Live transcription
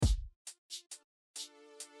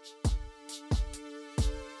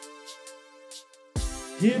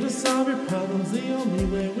Here to solve your problems the only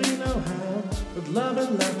way we know how. With love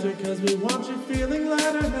and laughter, cause we want you feeling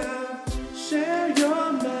lighter now. Share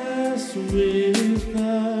your mess with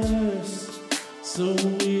us, so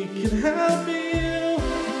we can help you.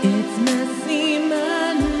 It's Messy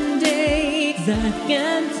Monday. Zach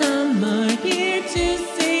and Tom are here to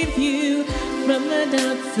save you from the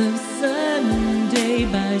doubts of Sunday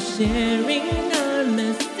by sharing our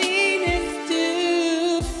messiness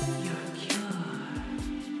too. Your cure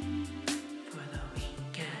for the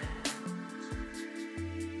weekend.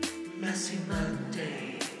 Messy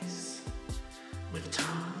Mondays with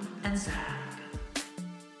Tom and Zach.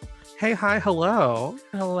 Hey, hi, hello.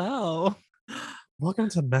 Hello. Welcome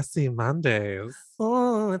to Messy Mondays.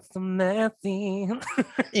 Oh, it's so messy.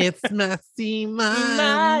 It's Messy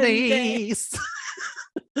Mondays.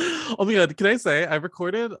 Oh my God, can I say I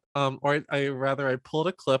recorded, or I pulled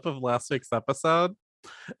a clip of last week's episode,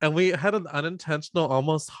 and we had an unintentional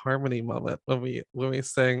almost harmony moment when we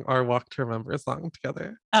sang our Walk to Remember song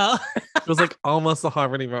together. Oh. It was like almost a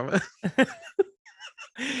harmony moment.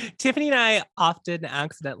 Tiffany and I often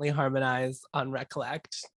accidentally harmonize on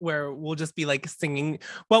Recollect, where we'll just be like singing.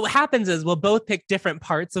 What happens is we'll both pick different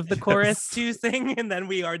parts of the chorus to sing, and then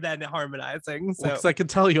we are then harmonizing. So Because I can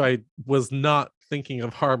tell you, I was not thinking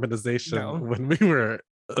of harmonization when we were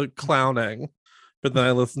clowning, but then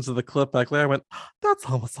I listened to the clip back later. I went, "That's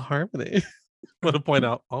almost a harmony." I want to point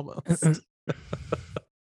out almost.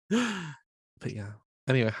 But yeah.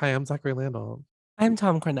 Anyway, hi, I'm Zachary Landau. I'm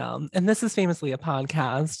Tom Cornell, and this is famously a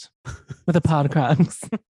podcast with a podcrux.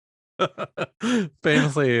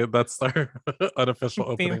 Famously, that's our unofficial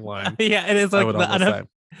opening line. Yeah, it is like I would almost say.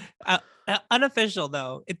 Unofficial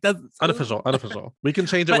though. It doesn't. Unofficial. We can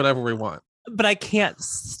change it whenever we want. But I can't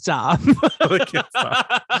stop. I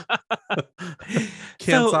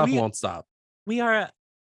can't stop. Won't stop. We are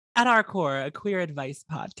at our core a queer advice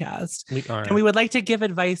podcast. We are. And we would like to give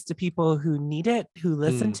advice to people who need it, who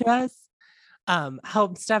listen to us.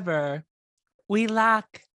 However, we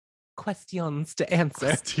lack questions to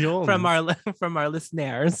answer from our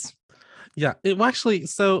listeners. Yeah, actually,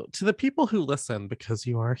 so to the people who listen, because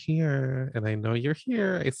you are here, and I know you're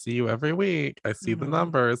here. I see you every week. I see the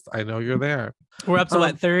numbers. I know you're there. We're up to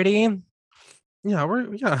what, 30? Yeah,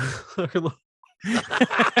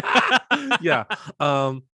 yeah.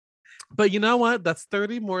 But you know what? That's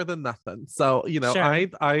 30 more than nothing. So, sure. I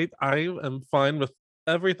am fine with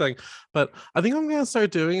everything. But I think I'm gonna start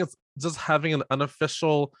doing is just having an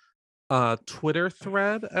unofficial Twitter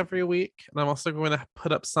thread every week, and I'm also going to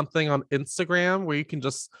put up something on Instagram where you can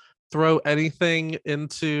just throw anything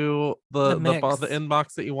into the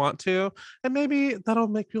inbox that you want to, and maybe that'll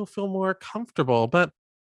make people feel more comfortable. But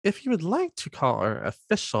if you would like to call our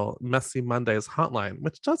official Messy Mondays hotline,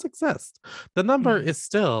 which does exist, the number is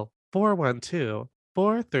still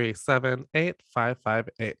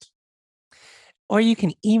 412-437-8558. Or you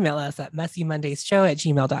can email us at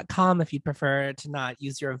messymondayshow@gmail.com if you'd prefer to not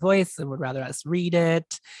use your voice and would rather us read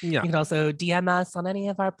it. Yeah. You can also DM us on any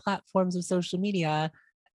of our platforms of social media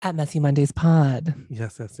at Messy Mondays Pod.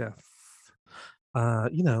 Yes. Ask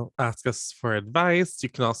us for advice. You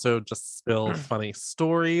can also just spill funny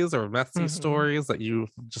stories or messy stories that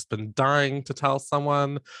you've just been dying to tell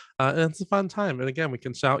someone. And it's a fun time. And again, we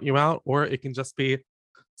can shout you out, or it can just be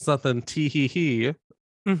something tee-hee-hee.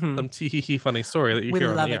 Some tee-hee-hee funny story that you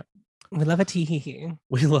hear on the air. We love a tee-hee-hee.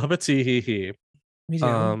 We love a tee-hee-hee. We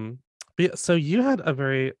do. So you had a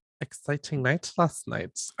very exciting night last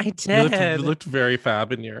night. I did. You looked very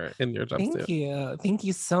fab in your jumpsuit. Thank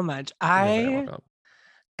you so much. I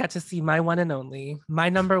got to see my one and only, my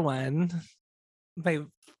number one, my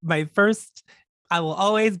first. I will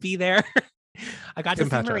always be there. I got to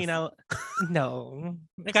see Marina. No,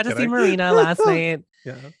 I got to see Marina last night.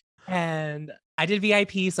 Yeah, and I did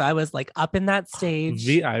VIP, so I was like up in that stage.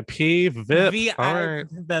 VIP, VIP. All right.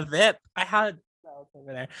 The VIP. I had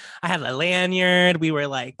over there. I had a lanyard. We were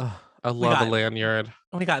like, I love a lanyard.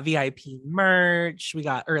 We got VIP merch. We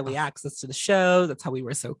got early access to the show. That's how we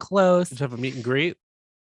were so close. Did you have a meet and greet?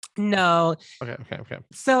 No. Okay.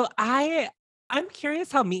 So I'm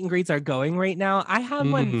curious how meet and greets are going right now. I have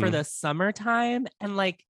one for the summertime, and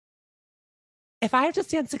like, if I have to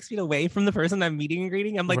stand 6 feet away from the person I'm meeting and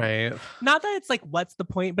greeting, I'm like, not that it's like, what's the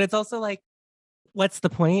point? But it's also like, what's the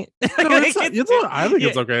point? I think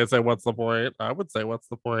it's okay to say, what's the point? I would say, what's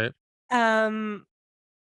the point?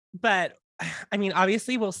 But I mean,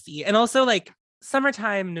 obviously we'll see. And also like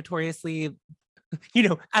summertime, notoriously,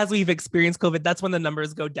 as we've experienced COVID, that's when the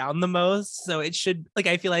numbers go down the most. So it should, like,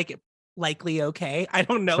 I feel like likely okay. I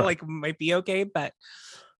don't know, might be okay, but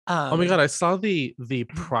Oh my God, I saw the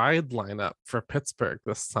Pride lineup for Pittsburgh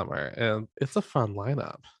this summer, and it's a fun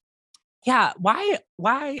lineup. Yeah, why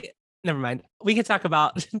never mind. We can talk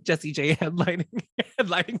about Jessie J headlining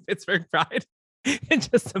Pittsburgh Pride in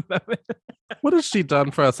just a moment. What has she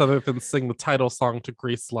done for us other than sing the title song to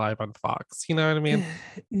Grease live on Fox? You know what I mean?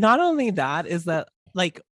 Not only that, is that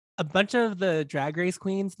like a bunch of the Drag Race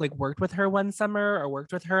queens like worked with her one summer or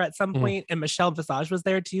worked with her at some point, and Michelle Visage was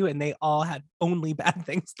there too, and they all had only bad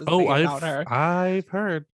things to say about her. I've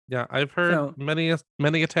heard. Yeah, I've heard many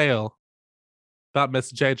a tale about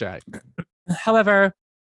Miss JJ. However,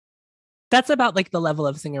 that's about like the level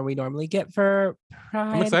of singer we normally get for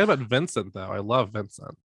Pride. I'm excited about Vincent though. I love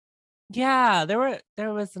Vincent. Yeah, there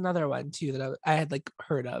was another one too that I had like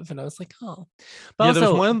heard of, and I was like, oh. But yeah, also,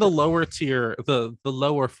 there's one in the lower tier, the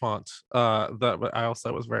lower font, that I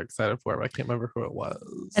also was very excited for, but I can't remember who it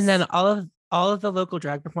was. And then all of the local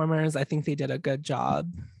drag performers, I think they did a good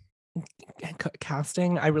job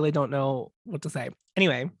casting. I really don't know what to say.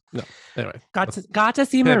 Anyway, got to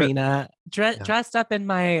see Marina dressed up in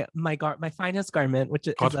my finest garment, which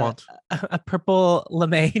is a purple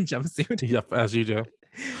lame jumpsuit. Yep, as you do.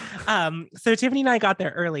 So Tiffany and I got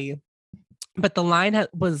there early, but the line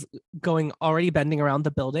was going already bending around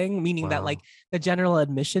the building, meaning that like the general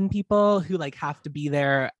admission people who like have to be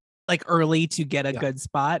there like early to get a good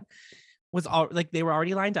spot was all like they were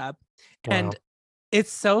already lined up. And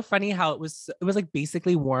it's so funny how it was like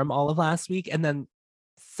basically warm all of last week, and then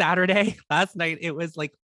Saturday last night it was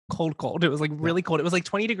like cold. It was like really cold. It was like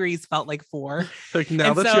 20 degrees, felt like 4. Like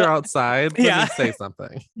now that you're outside, let me say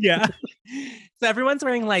something. Yeah. So everyone's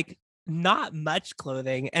wearing like not much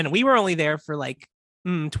clothing, and we were only there for like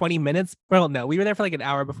 20 minutes. Well, no, we were there for like an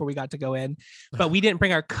hour before we got to go in, but we didn't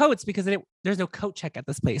bring our coats because there's no coat check at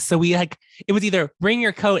this place. So we like, it was either bring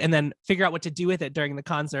your coat and then figure out what to do with it during the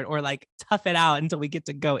concert, or like tough it out until we get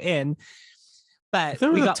to go in. But if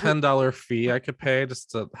there was a $10 fee I could pay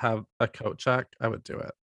just to have a coat check, I would do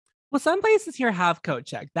it. Well, some places here have coat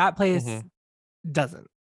check. That place doesn't.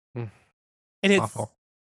 And it's awful.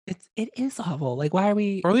 It is awful. Like, why are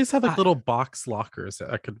we? Or at least have like little box lockers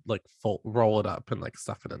that I could like roll it up and like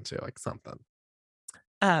stuff it into, like something.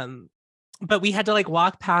 But we had to like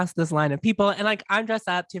walk past this line of people, and like I'm dressed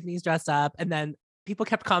up, Tiffany's dressed up, and then people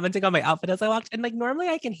kept commenting on my outfit as I walked. And like normally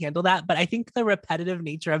I can handle that, but I think the repetitive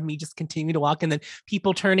nature of me just continuing to walk and then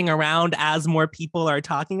people turning around as more people are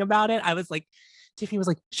talking about it, I was like, Tiffany was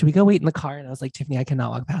like, should we go wait in the car? And I was like, Tiffany, I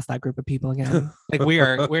cannot walk past that group of people again. Like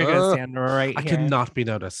we're gonna stand right here. I cannot be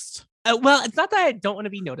noticed. Well, it's not that I don't want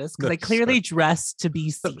to be noticed, because I clearly dress to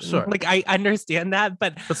be seen. Sure. Like I understand that,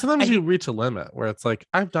 but sometimes you reach a limit where it's like,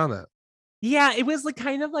 I've done it. Yeah, it was like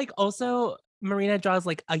kind of like also Marina draws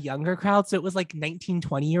like a younger crowd, so it was like 19,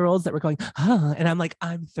 20-year-olds that were going, and I'm like,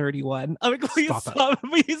 I'm 31. I'm like, please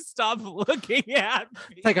stop looking at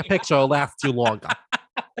me. Take a picture, it'll last too long.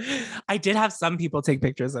 I did have some people take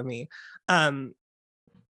pictures of me.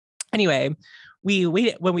 Anyway, we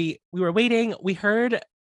waited when we were waiting. We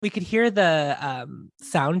could hear the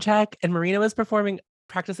sound check, and Marina was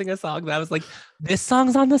practicing a song that I was like, this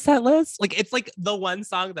song's on the set list. Like it's like the one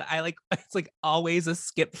song that I like, it's like always a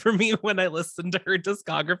skip for me when I listen to her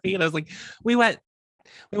discography. And I was like, we went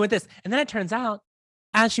this. And then it turns out,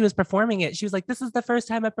 as she was performing it, she was like, this is the first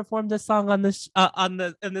time I performed this song on this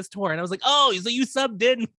in this tour. And I was like, oh, so you subbed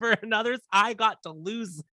in for another. I got to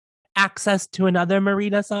lose access to another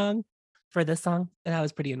Marina song for this song, and I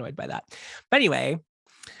was pretty annoyed by that. But anyway,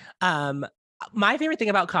 my favorite thing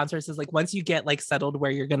about concerts is like once you get like settled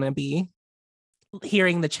where you're gonna be,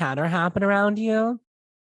 hearing the chatter happen around you.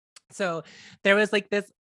 So there was like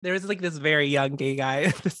this very young gay guy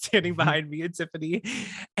standing behind me and Tiffany,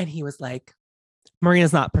 and he was like,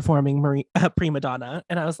 Marina's not performing Prima Donna.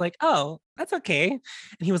 And I was like, oh, that's okay. And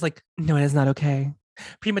he was like, no, it is not okay.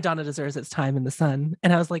 Prima Donna deserves its time in the sun.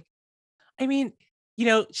 And I was like, I mean, you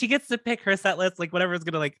know, she gets to pick her set list, like whatever's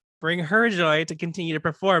gonna like bring her joy to continue to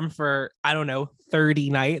perform for, I don't know,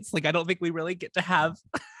 30 nights. Like, I don't think we really get to have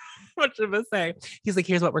much of a say. He's like,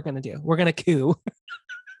 here's what we're gonna do. We're gonna coup.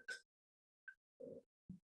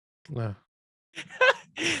 Yeah.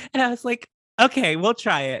 And I was like, okay, we'll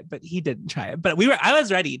try it. But he didn't try it. But I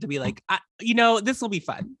was ready to be like, this will be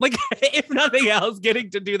fun. Like, if nothing else,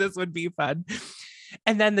 getting to do this would be fun.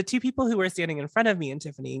 And then the two people who were standing in front of me and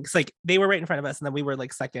Tiffany, because like they were right in front of us, and then we were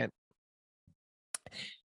like second.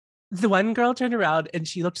 The one girl turned around and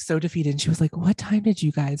she looked so defeated. And she was like, what time did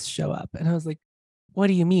you guys show up? And I was like, what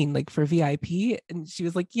do you mean? Like for VIP? And she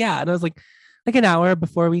was like, yeah. And I was like an hour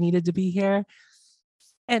before we needed to be here.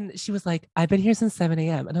 And she was like, I've been here since 7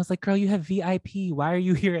 a.m. And I was like, girl, you have VIP. Why are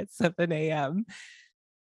you here at 7 a.m.?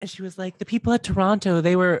 And she was like, the people at Toronto,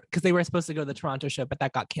 because they were supposed to go to the Toronto show, but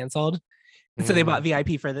that got canceled. So they bought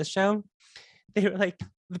VIP for this show. They were like,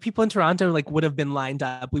 the people in Toronto like would have been lined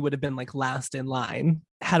up. We would have been like last in line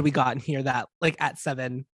had we gotten here that like at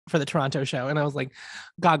 7 for the Toronto show. And I was like,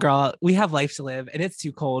 God, girl, we have life to live and it's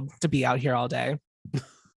too cold to be out here all day.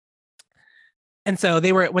 And so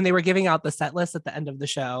when they were giving out the set list at the end of the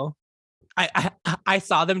show, I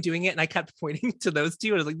saw them doing it and I kept pointing to those two.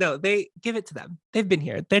 And I was like, no, they give it to them. They've been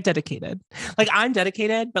here. They're dedicated. Like I'm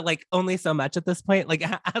dedicated, but like only so much at this point. Like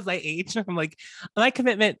as I age, I'm like, my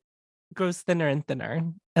commitment grows thinner and thinner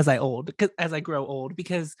as I grow old,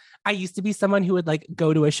 because I used to be someone who would like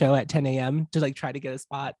go to a show at 10 a.m. to like try to get a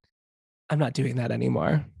spot. I'm not doing that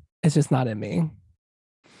anymore. It's just not in me.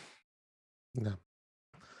 No.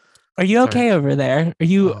 Are you okay over there? Are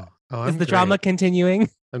you is the drama continuing?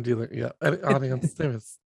 I'm dealing, yeah. Audience, there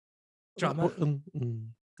is drama.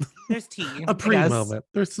 There's tea. A pre-moment.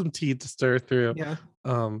 There's some tea to stir through. Yeah.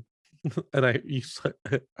 And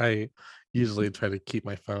I usually try to keep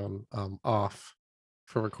my phone off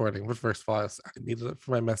for recording, but first of all, I needed it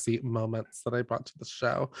for my messy moments that I brought to the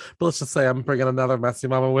show. But let's just say I'm bringing another messy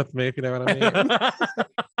moment with me, if you know what I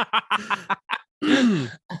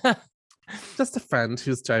mean. Just a friend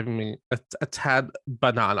who's driving me a tad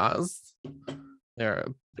bananas. They're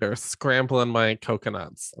scrambling my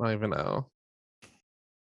coconuts. I don't even know.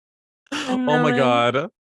 Oh my god.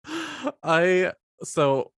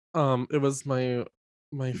 It was my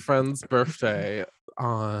friend's birthday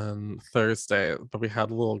on Thursday, but we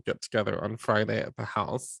had a little get together on Friday at the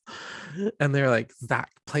house, and they're like,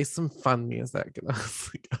 Zach, play some fun music, and I was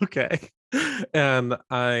like, okay. And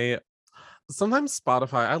sometimes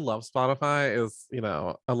Spotify, I love Spotify, is,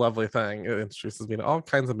 a lovely thing. It introduces me to all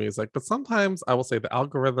kinds of music, but sometimes I will say the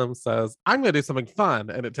algorithm says I'm going to do something fun,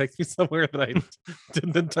 and it takes me somewhere that I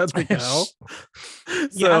didn't intend to go.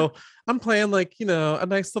 So I'm playing like, a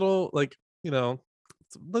nice little, like,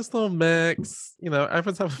 this little mix,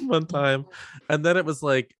 everyone's having a fun time. And then it's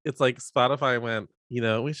like Spotify went,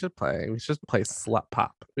 we should play Slut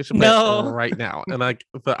Pop. We should play it right now. And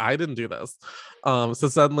but I didn't do this. So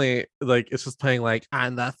suddenly like it's just playing like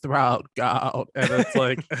 "And the Throat Goat," and it's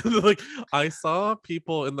like like I saw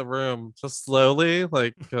people in the room just slowly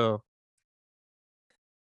like go,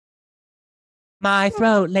 my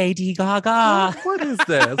throat, Lady Gaga. What is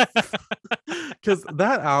this? Because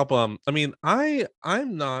that album, I mean, I'm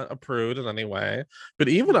not a prude in any way, but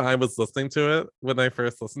even I was listening to it when I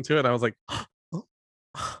first listened to it, I was like,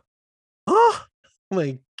 oh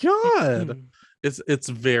my god. It's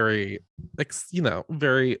very,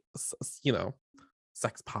 very,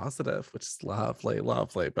 sex positive, which is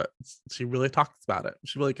lovely, but she really talks about it.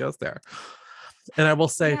 She really goes there. And I will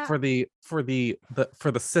say for the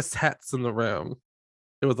cis hets in the room,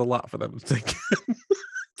 it was a lot for them to take.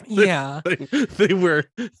 they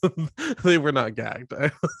were not gagged.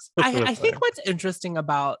 I think what's interesting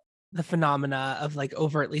about the phenomena of like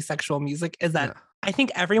overtly sexual music is that I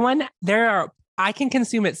think I can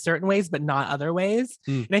consume it certain ways, but not other ways.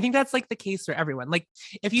 And I think that's like the case for everyone. Like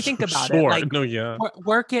if you think about it, like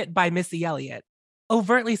Work It by Missy Elliott,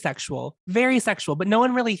 overtly sexual, very sexual, but no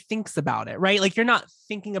one really thinks about it, right? Like you're not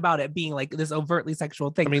thinking about it being like this overtly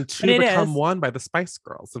sexual thing. I mean, To Become One by the Spice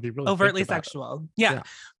Girls, if you really overtly sexual. Yeah.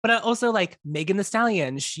 But also like Megan Thee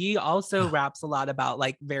Stallion, she also raps a lot about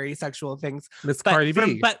like very sexual things. Miss Cardi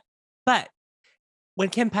B. But when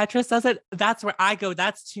Kim Petras does it, that's where I go,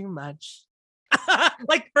 that's too much.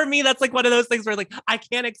 Like for me, that's like one of those things where like I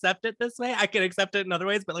can't accept it this way. I can accept it in other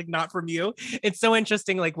ways, but like not from you. It's so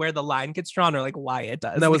interesting, like where the line gets drawn or like why it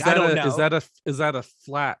does. Now, like, I don't know. Is that a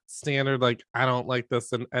flat standard? Like I don't like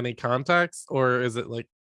this in any context, or is it like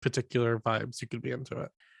particular vibes you could be into it?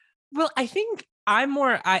 Well, I think I'm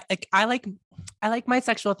more. I like my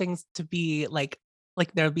sexual things to be like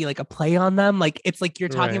there'll be like a play on them. Like it's like you're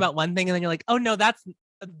talking about one thing and then you're like, oh no, that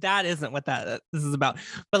isn't what this is about.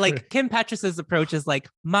 But like Kim Petras's approach is like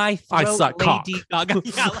my throat, I suck Lady Gaga.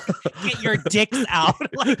 Yeah, like, get your dicks out.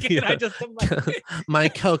 Like and I just am like my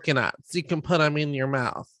coconuts. You can put them in your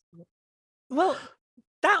mouth. Well,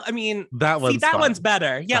 that one's one's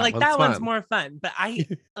better. Yeah, that one's fun. More fun. But I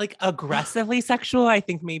like aggressively sexual. I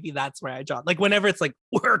think maybe that's where I draw. Like whenever it's like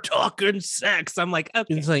we're talking sex, I'm like,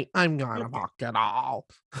 okay. It's like I'm gonna fuck it all.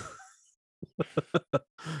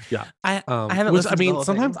 Yeah. I haven't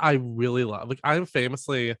sometimes I really love, like I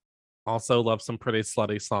famously also love some pretty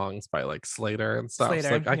slutty songs by like Slater and stuff. So,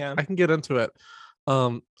 like I can get into it.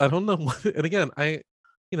 I don't know what, and again, I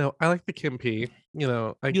like the Kim P.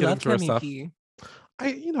 I get into her stuff.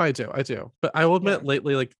 I do. But I will admit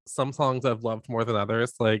lately, like some songs I've loved more than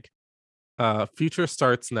others. Like Future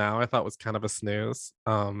Starts Now, I thought was kind of a snooze.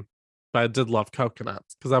 But I did love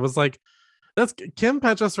Coconuts because I was like, that's Kim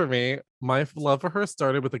Petras for me. My love for her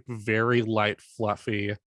started with like very light,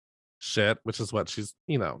 fluffy shit, which is what she's,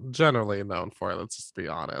 generally known for. Let's just be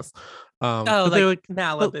honest. But like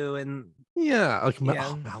Malibu and love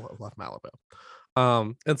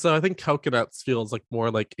Malibu. And so I think Coconuts feels like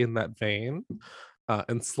more like in that vein.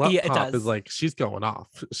 And Slut Pop is like she's going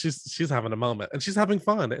off. She's having a moment and she's having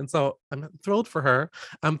fun. And so I'm thrilled for her.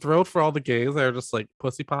 I'm thrilled for all the gays that are just like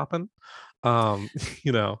pussy popping.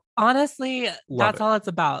 Honestly, that's all it's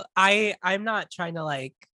about. I'm not trying to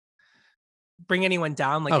like bring anyone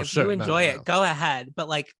down. Like if you enjoy it, go ahead. But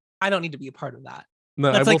like I don't need to be a part of that.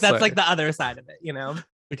 No, that's like the other side of it,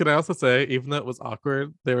 Can I also say, even though it was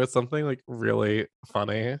awkward, there was something like really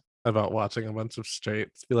funny about watching a bunch of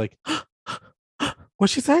straights be like,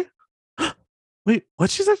 what'd she say? Wait,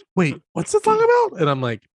 what'd she say? Wait, what's the song about? And I'm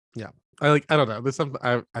like, yeah. I don't know. There's something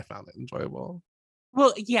I found it enjoyable.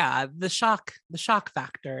 Well, yeah, the shock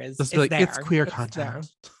factor is like there. It's queer content.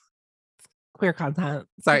 Queer content.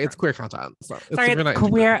 Sorry, it's queer content. Sorry, it's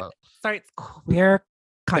queer. Sorry, it's queer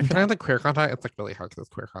content. If you're not into queer content, it's like really hard because it's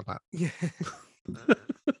queer content. Yeah.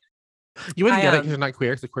 You wouldn't get it because you're not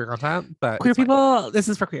queer. It's queer content, but queer people. This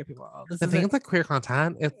is for queer people. The thing is like queer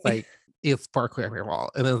content. It's like it's for queer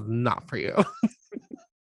people. It is not for you.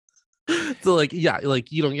 So like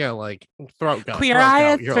you don't get like throat goat. Queer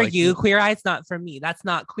eye is for you. Queer eye is not for me. That's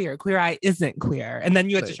not queer. Queer eye isn't queer. And then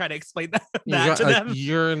you have to try to explain that to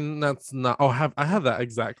them. That's not. Oh, I have that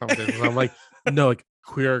exact conversation. I'm like, no, like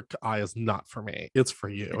queer eye is not for me. It's for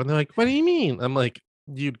you. And they're like, what do you mean? I'm like,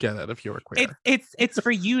 you'd get it if you were queer. It's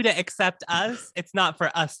for you to accept us. It's not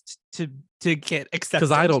for us to get accepted.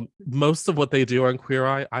 Because most of what they do on Queer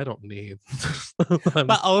Eye, I don't need.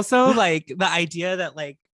 But also like the idea that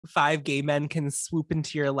like 5 gay men can swoop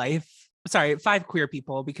into your life. Sorry, 5 queer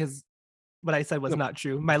people, because what I said was not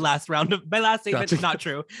true. My last statement is not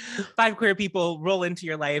true. 5 queer people roll into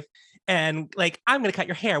your life and like, I'm gonna cut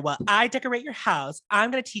your hair while I decorate your house. I'm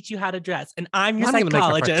gonna teach you how to dress, and I'm your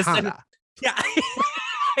psychologist. Yeah.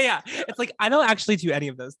 Yeah, it's like I don't actually do any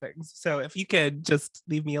of those things. So if you could just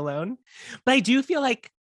leave me alone. But I do feel like,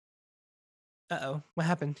 what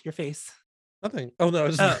happened? Your face. Nothing. Oh no,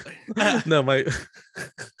 no, my. It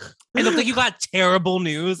looked like you got terrible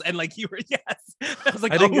news, and like you were yes. I was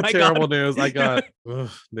like, I didn't get terrible news. I got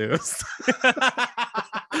news.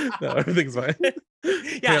 No, everything's fine.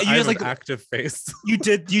 Yeah, you just like active face. You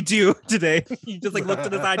do today. You just like looked to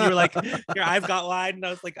the side. And you were like, your eyes got wide, and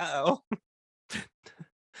I was like,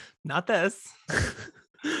 not this.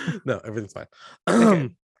 No, everything's fine.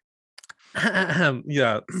 Okay.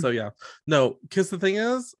 Yeah. So yeah, no, because the thing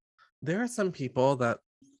is, there are some people that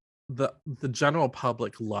the general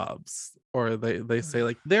public loves, or they say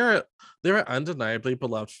like they're an undeniably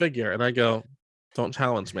beloved figure, and I go, don't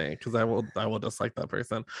challenge me, because I will dislike that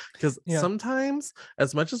person. Because sometimes,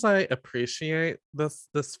 as much as I appreciate this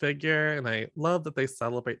figure and I love that they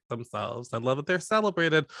celebrate themselves, I love that they're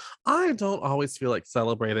celebrated, I don't always feel like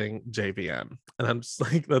celebrating JVN. And I'm just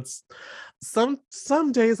like, that's some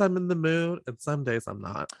days I'm in the mood and some days I'm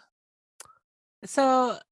not.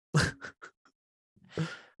 So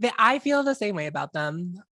I feel the same way about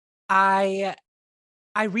them.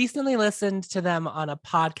 I recently listened to them on a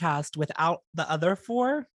podcast without the other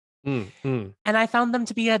 4, and I found them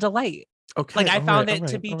to be a delight. Okay, like I found it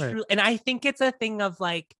to be true, and I think it's a thing of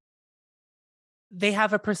like they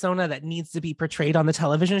have a persona that needs to be portrayed on the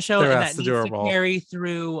television show, and that needs to carry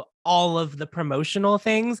through all of the promotional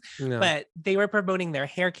things. Yeah. But they were promoting their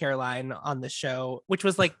hair care line on the show, which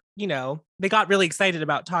was like, they got really excited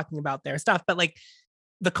about talking about their stuff, but like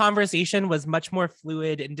the conversation was much more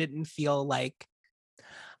fluid and didn't feel like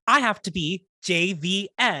I have to be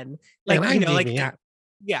JVN. Like,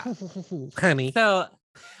 yeah. Honey. So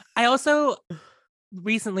I also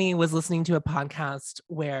recently was listening to a podcast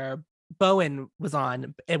where Bowen was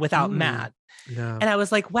on without Matt. Yeah. And I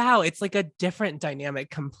was like, wow, it's like a different dynamic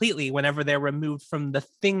completely whenever they're removed from the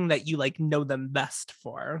thing that you like know them best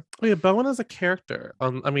for. Oh, yeah, Bowen is a character.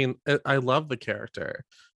 I love the character,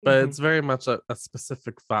 but it's very much a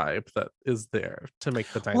specific vibe that is there to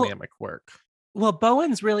make the dynamic work. Well,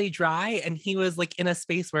 Bowen's really dry, and he was like in a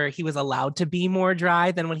space where he was allowed to be more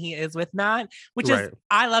dry than when he is with Matt, which is,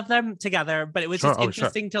 I love them together, but it was just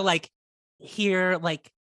interesting to like hear like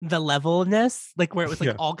the levelness, like where it was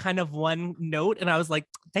like all kind of one note. And I was like,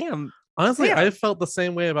 damn. Honestly, I felt the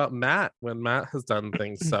same way about Matt when Matt has done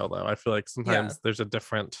things solo. I feel like sometimes there's a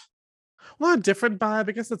different vibe.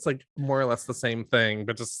 I guess it's like more or less the same thing,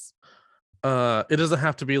 but just It doesn't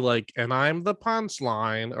have to be like, and I'm the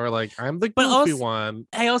punchline or like I'm the goofy one.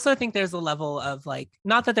 I also think there's a level of like,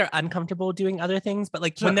 not that they're uncomfortable doing other things, but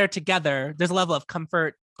like when they're together, there's a level of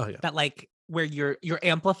comfort that like where you're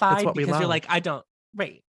amplified because you're like, I don't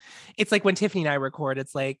right. It's like when Tiffany and I record,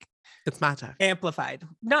 it's like it's magic. Amplified.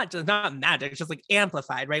 Not magic, it's just like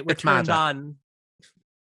amplified, right? We're turned on.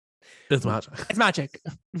 It's magic. It's magic.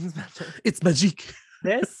 It's magic.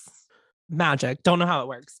 This magic. Don't know how it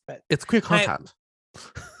works, but it's queer content.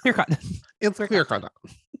 Queer content. It's queer content.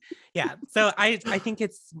 Yeah. So I think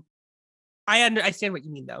it's I understand what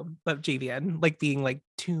you mean though, but JVN like being like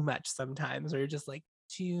too much sometimes, or you're just like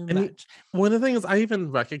too much. One of the things I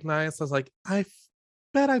even recognized, I was like, I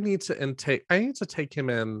bet I need to take him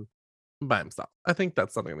in by himself. I think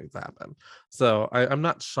that's something that needs to happen. So I'm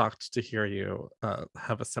not shocked to hear you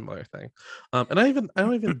have a similar thing. And I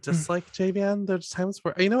don't even dislike JVN. There's times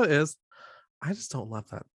where you know what it is. I just don't love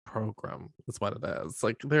that program. Is what it is.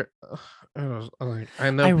 Like they're, I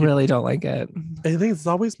know. I really don't like it. I think it's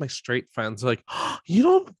always my straight friends. Like, oh, you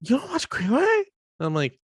don't watch Queer Eye? I'm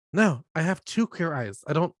like, no, I have 2 queer eyes.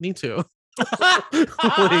 I don't need to.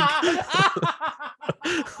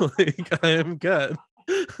 like I am good.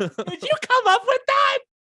 Did you come up with that?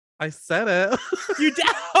 I said it. You did.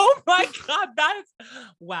 Oh my god, that is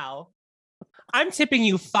wow. I'm tipping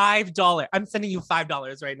you $5. I'm sending you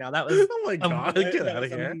 $5 right now. That was oh my god, get out of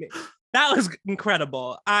here. That was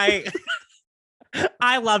incredible. I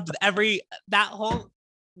loved that whole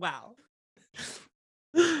wow.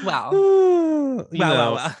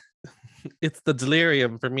 Wow. It's the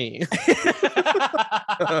delirium for me.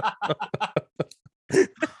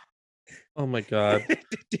 Oh my god.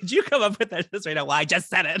 Did you come up with that just right now? Well, I just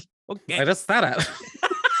said it. Okay. I just said it.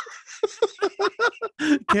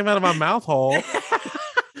 Came out of my mouth hole.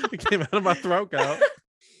 It came out of my throat gout.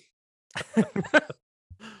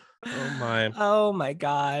 Oh my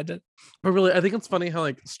god. But really, I think it's funny how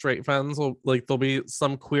like straight friends will like there'll be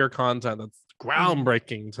some queer content that's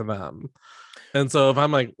groundbreaking to them. And so if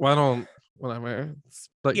I'm like, whatever, it's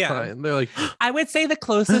like fine. They're like, I would say the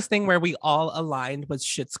closest thing where we all aligned was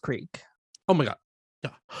Schitt's Creek. Oh my god.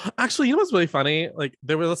 Yeah. Actually, you know what's really funny? Like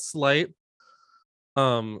there was a slight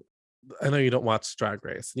I know you don't watch Drag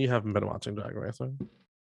Race. You haven't been watching Drag Race, right?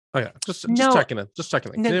 Oh yeah, just checking it. Just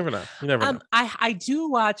checking it. You never know. You never know. I do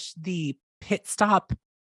watch the pit stop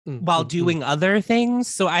while doing other things,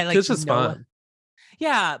 so I like. It's just fun.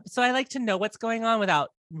 Yeah, so I like to know what's going on without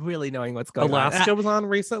really knowing what's going on. Alaska was on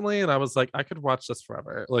recently, and I was like, I could watch this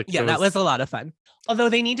forever. Like, yeah, that was a lot of fun. Although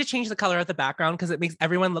they need to change the color of the background because it makes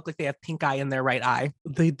everyone look like they have pink eye in their right eye.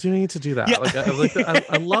 They do need to do that. Yeah.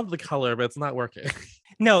 I love the color, but it's not working.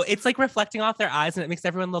 No, it's like reflecting off their eyes, and it makes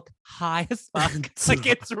everyone look high as fuck. Like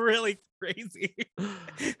it's really crazy.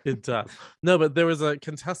 It does. No, but there was a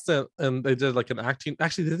contestant, and they did like an acting.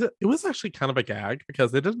 Actually, it was actually kind of a gag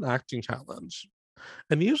because they did an acting challenge.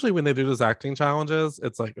 And usually when they do those acting challenges,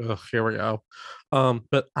 it's like, oh, here we go.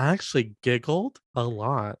 But I actually giggled a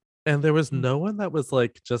lot. And there was no one that was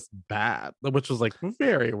like just bad, which was like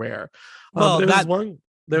very rare. Well,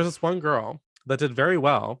 there's this one girl that did very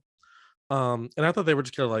well. And I thought they were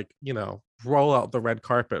just gonna like, roll out the red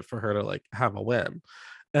carpet for her to like have a win.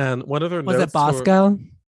 And one of their was it Bosco?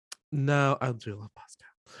 No, I do love Bosco.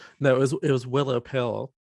 No, it was Willow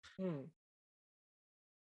Pill.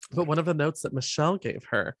 But one of the notes that Michelle gave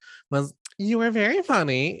her was, "You were very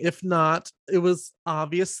funny. If not, it was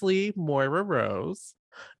obviously Moira Rose."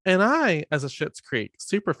 And I, as a Schitt's Creek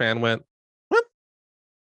super fan, went, "What?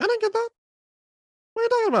 I didn't get that. What are you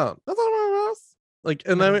talking about? That's not Moira Rose." Like,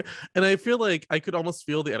 and I feel like I could almost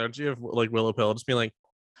feel the energy of like Willow Pill just being like,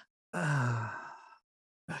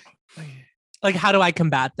 like, how do I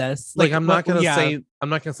combat this? Like I'm not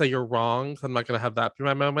gonna say you're wrong. I'm not gonna have that be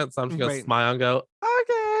my moment. So I'm just gonna smile and go,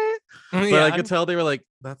 okay. But I could tell they were like,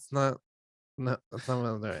 that's not what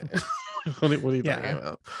I'm doing. what are you talking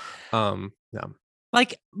about? Yeah.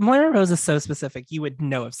 Like Moira Rose is so specific. You would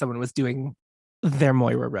know if someone was doing their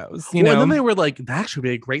Moira Rose. And then they were like, that should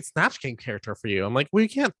be a great Snatch Game character for you. I'm like, well, you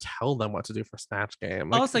can't tell them what to do for Snatch Game.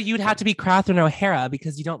 Like, also, you'd have to be Catherine O'Hara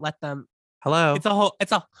because you don't let them. Hello. Hello,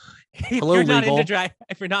 if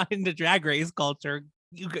you're not into drag race culture,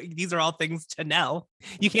 these are all things to know.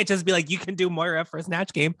 You can't just be like, you can do Moira for a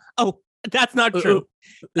Snatch Game. Oh, that's not true.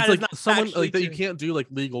 It's like someone like that. You can't do like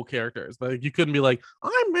legal characters. Like you couldn't be like,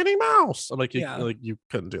 I'm Minnie Mouse. I'm like, you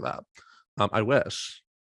couldn't do that. I wish,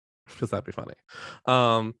 because that'd be funny.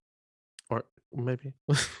 Or maybe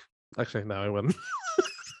actually no, I wouldn't.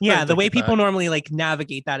 Yeah, the way people normally like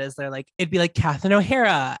navigate that is they're like, it'd be like Catherine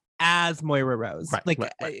O'Hara as Moira Rose.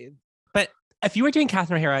 Right. But if you were doing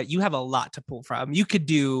Catherine O'Hara, you have a lot to pull from. You could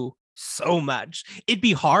do so much. It'd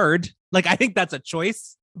be hard. Like, I think that's a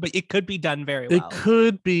choice, but it could be done very well. It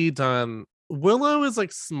could be done. Willow is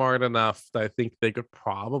like smart enough that I think they could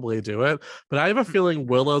probably do it, but I have a feeling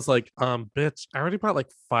Willow's like, bitch, I already brought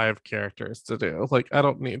like 5 characters to do. Like, I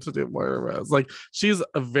don't need to do Moira Rose. Like, she's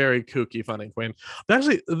a very kooky, funny queen. But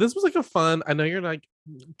actually, this was like a fun. I know you're like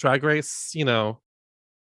Drag Race, you know,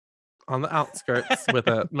 on the outskirts with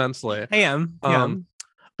it mentally. I am.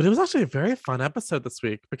 But it was actually a very fun episode this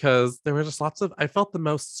week because there were just lots of. I felt the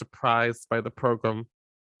most surprised by the program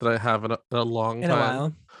that I have in a long time. In a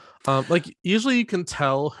while. Like usually you can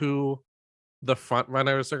tell who the front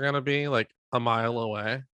runners are gonna be like a mile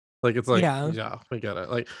away. Like it's like, yeah, we get it.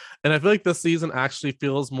 Like, and I feel like this season actually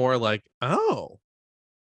feels more like, oh,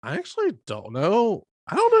 I actually don't know.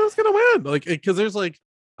 I don't know who's gonna win. Like, because there's like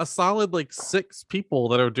a solid like 6 people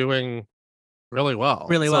that are doing really well.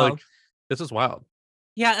 Really well. Like, it's just wild.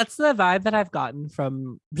 Yeah, that's the vibe that I've gotten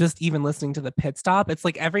from just even listening to the pit stop. It's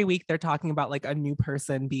like every week they're talking about like a new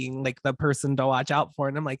person being like the person to watch out for.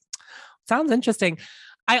 And I'm like, sounds interesting.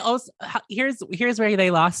 I also, here's where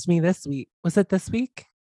they lost me this week. Was it this week?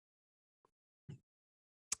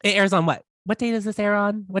 It airs on what? What day does this air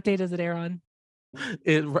on? What day does it air on?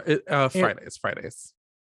 Fridays.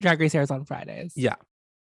 Drag Race airs on Fridays. Yeah.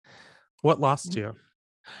 What lost you?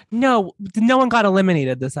 No one got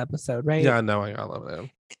eliminated this episode, right? Yeah, no one got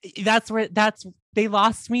eliminated. They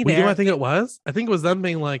lost me there. You know what I think it was? I think it was them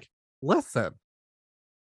being like, listen,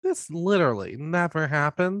 this literally never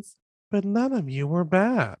happens, but none of you were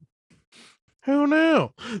bad. Who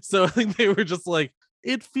knew? So I think they were just like,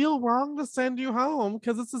 it'd feel wrong to send you home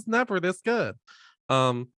because this is never this good.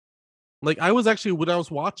 Like I was actually, when I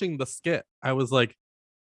was watching the skit, I was like,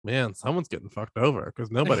 man, someone's getting fucked over because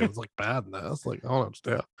nobody was like bad in this. Like, I don't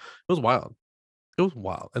understand. It was wild. It was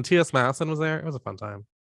wild. And T.S. Madison was there. It was a fun time.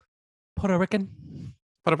 Puerto Rican.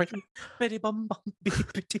 It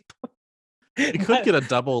could get a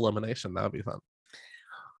double elimination. That would be fun.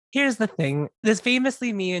 Here's the thing. This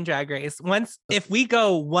famously me in Drag Race. If we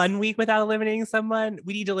go 1 week without eliminating someone,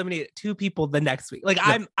 we need to eliminate 2 people the next week. Like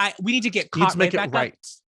we need to get caught. Need to make it right.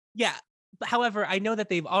 Yeah. However, I know that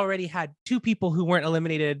they've already had 2 people who weren't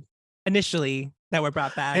eliminated initially that were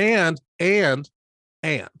brought back. And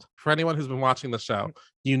for anyone who's been watching the show,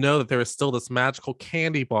 you know that there is still this magical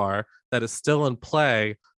candy bar that is still in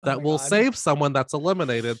play that will save someone that's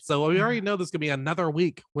eliminated. So we already know there's gonna be another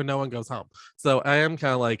week where no one goes home. So I am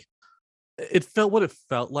kind of like, what it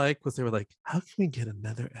felt like was they were like, how can we get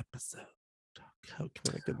another episode? How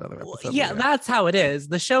can we get another episode? Yeah, that's how it is.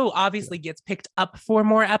 The show obviously gets picked up for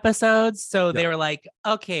more episodes. So they were like,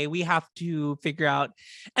 okay, we have to figure out.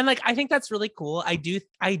 And like, I think that's really cool. I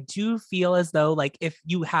do feel as though like if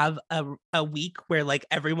you have a week where like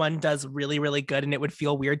everyone does really, really good and it would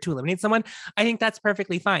feel weird to eliminate someone, I think that's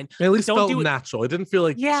perfectly fine. It at least felt natural. It didn't feel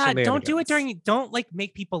like don't do it don't like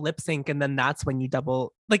make people lip sync and then that's when you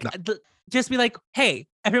double like just be like, hey,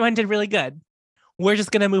 everyone did really good. We're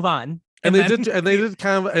just gonna move on. And they did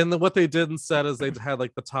kind of, and what they did instead is they had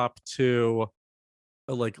like the top 2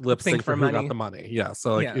 like lip sync for who got the money. Yeah.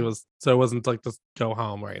 So like it wasn't like just go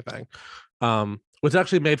home or anything. Which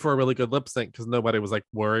actually made for a really good lip sync because nobody was like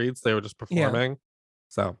worried. So they were just performing.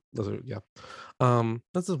 So this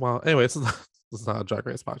is wild. Anyway, this is not a Drag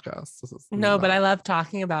Race podcast. But I love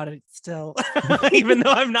talking about it still, even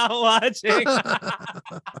though I'm not watching.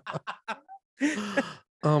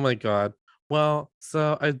 Oh my God. Well,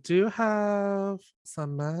 so I do have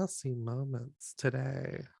some messy moments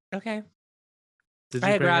today. Okay.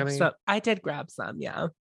 I did grab some, yeah.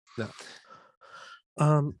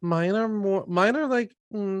 Mine are like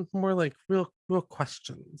more like real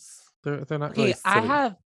questions. They're not really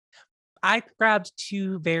silly. I grabbed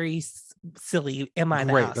 2 very silly am I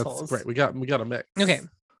the assholes. That's great. We got a mix. Okay.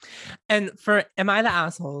 And for Am I the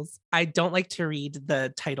Assholes, I don't like to read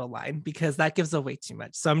the title line because that gives away too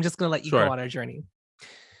much. So I'm just going to let you go on our journey.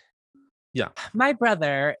 Yeah. My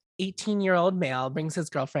brother, 18-year-old male, brings his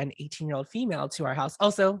girlfriend, 18-year-old female, to our house.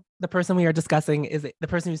 Also, the person we are discussing the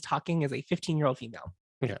person who's talking is a 15-year-old female.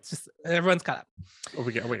 Okay. It's just everyone's caught up. Oh,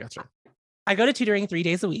 we got you. I go to tutoring 3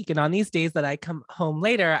 days a week, and on these days that I come home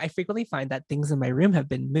later, I frequently find that things in my room have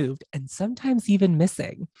been moved and sometimes even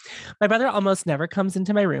missing. My brother almost never comes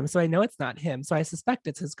into my room, so I know it's not him, so I suspect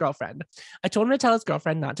it's his girlfriend. I told him to tell his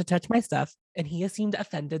girlfriend not to touch my stuff, and he seemed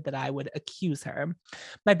offended that I would accuse her.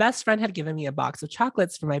 My best friend had given me a box of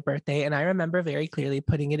chocolates for my birthday, and I remember very clearly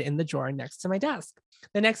putting it in the drawer next to my desk.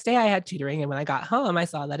 The next day I had tutoring, and when I got home, I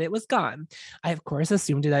saw that it was gone. I, of course,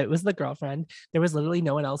 assumed that it was the girlfriend. There was literally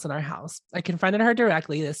no one else in our house. I confronted her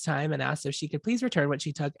directly this time and asked if she could please return what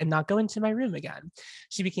she took and not go into my room again.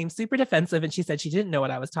 She became super defensive, and she said she didn't know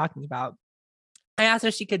what I was talking about. I asked her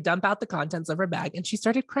if she could dump out the contents of her bag, and she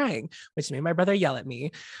started crying, which made my brother yell at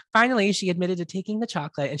me. Finally, she admitted to taking the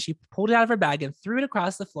chocolate, and she pulled it out of her bag and threw it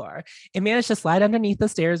across the floor. It managed to slide underneath the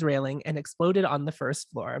stairs railing and exploded on the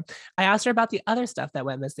first floor. I asked her about the other stuff that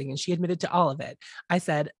went missing, and she admitted to all of it. I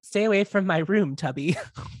said, "Stay away from my room, Tubby."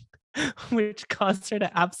 Which caused her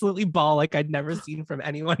to absolutely bawl like I'd never seen from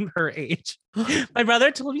anyone her age. My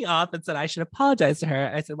brother told me off and said I should apologize to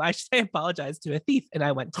her. I said, "Why should I apologize to a thief?" And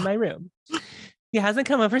I went to my room. He hasn't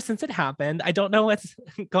come over since it happened. I don't know what's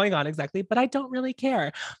going on exactly, but I don't really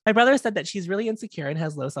care. My brother said that she's really insecure and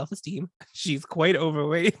has low self-esteem. She's quite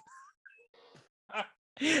overweight.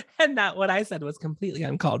 And that what I said was completely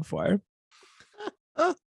uncalled for.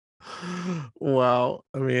 Wow.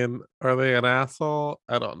 I mean, are they an asshole?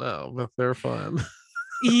 I don't know, but they're fun.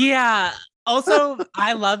 Yeah. Also,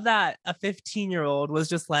 I love that a 15-year-old was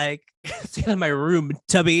just like, "Stay in my room,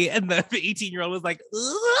 Tubby." And the 18-year-old was like,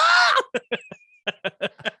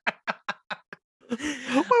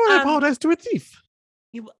 why would I apologize to a thief?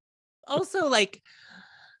 Also, like,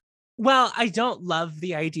 well, I don't love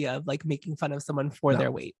the idea of like making fun of someone for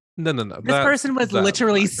their weight. No. This person was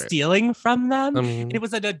literally stealing from them. It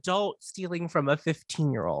was an adult stealing from a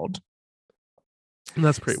 15-year-old.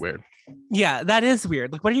 That's pretty weird. Yeah, that is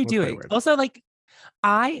weird. Like, what are you doing? Also, like,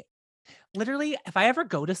 I literally, if I ever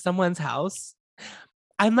go to someone's house,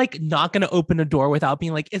 I'm like not gonna open a door without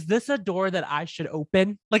being like, "Is this a door that I should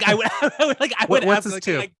open?" Like I would, What's this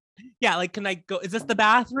too? Yeah, like, can I go? Is this the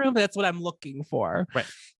bathroom? That's what I'm looking for. Right.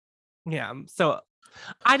 Yeah. So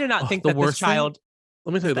I do not think that this child.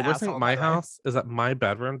 Let me tell you, the worst thing at my house is that my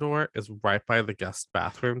bedroom door is right by the guest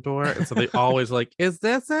bathroom door. And so they always like, "Is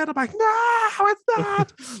this it?" I'm like, "No, it's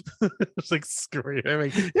not." It's like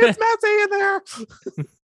screaming, "It's messy in there."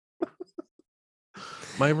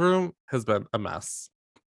 My room has been a mess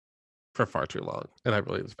for far too long, and I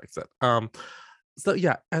really need to fix it. So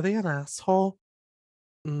yeah, are they an asshole?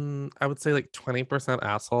 I would say like 20%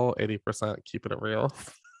 asshole, 80% keeping it real.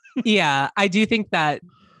 Yeah, I do think that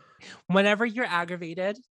whenever you're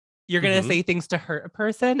aggravated, you're gonna say things to hurt a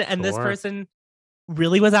person, and this person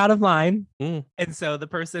really was out of line, and so the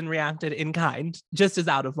person reacted in kind, just as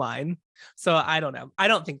out of line. So I don't know. I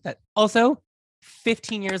don't think that. Also,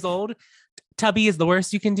 15 years old. Tubby is the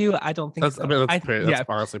worst you can do. I don't think so. I mean, that's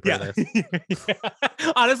honestly pretty nice. Yeah.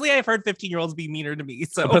 Honestly, I've heard 15-year-olds be meaner to me.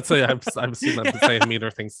 So I've seen them say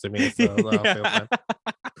meaner things to me. So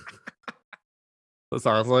that's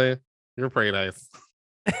honestly, you're pretty nice.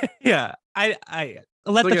 Yeah, I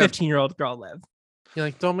let the 15-year-old girl live. Yeah,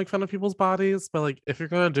 like, don't make fun of people's bodies, but like if you're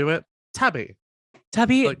gonna do it, Tubby.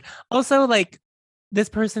 Like, also, like, this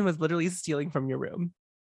person was literally stealing from your room.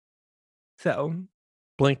 So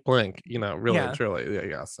blink, really, truly.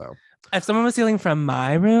 Yeah. So if someone was stealing from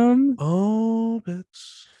my room, oh,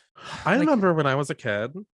 bitch. I remember when I was a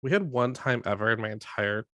kid, we had one time ever in my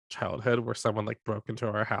entire childhood where someone like broke into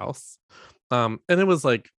our house. And it was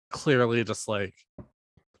like clearly just like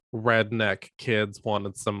redneck kids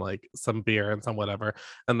wanted some beer and some whatever.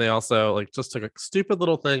 And they also like just took like, stupid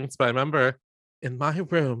little things. But I remember in my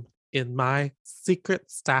room, in my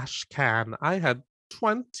secret stash can, I had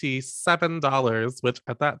 $27, which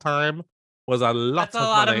at that time was a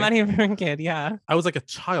lot of money for a kid. Yeah, I was like a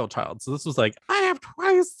child, so this was like, I have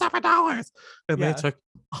 $27, and they took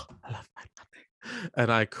I love my money, and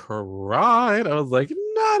I cried. I was like,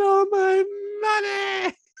 not all my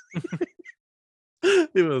money.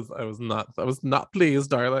 I was not pleased,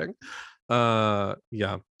 darling. Yeah.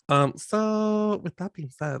 So with that being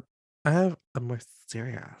said, I have a more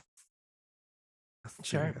serious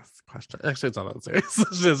question. Actually, it's not that serious.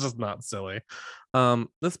 It's just not silly.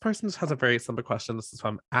 This person just has a very simple question. This is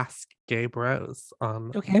from Ask Gay Bros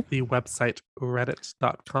on the website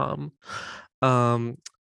reddit.com.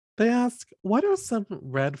 They ask, what are some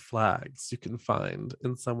red flags you can find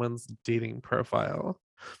in someone's dating profile?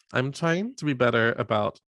 I'm trying to be better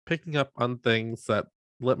about picking up on things that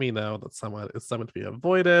let me know that someone is someone to be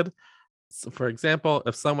avoided. So for example,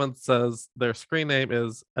 if someone says their screen name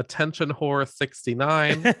is Attention Whore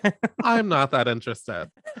 69, I'm not that interested.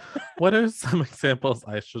 What are some examples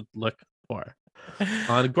I should look for?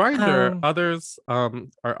 On Grindr, others are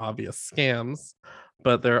obvious scams,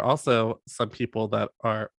 but there are also some people that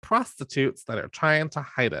are prostitutes that are trying to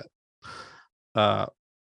hide it.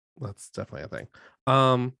 That's definitely a thing.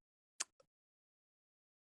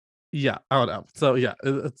 Yeah, I don't know. So yeah,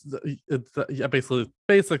 it's yeah, basically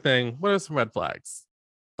basic thing. What are some red flags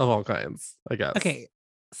of all kinds? I guess. Okay,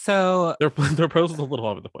 so their pros was a little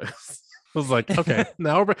all over the place. I was like, okay,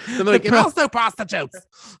 now we're then they're like, and also prostitutes.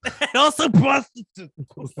 And also prostitutes.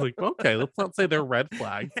 I was like, okay, let's not say they're red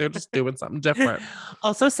flags. They're just doing something different.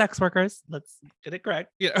 Also, sex workers. Let's get it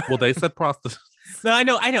correct. Yeah. Well, they said prostitutes. No, I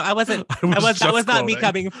know. I wasn't. That was not me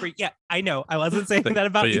coming for. Yeah, I know. I wasn't saying that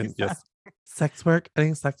about you. Yes. Sex work.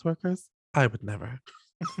 Any sex workers? I would never.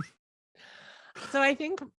 So I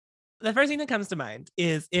think the first thing that comes to mind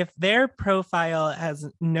is if their profile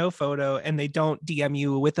has no photo and they don't DM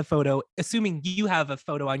you with a photo, assuming you have a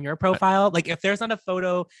photo on your profile, like if there's not a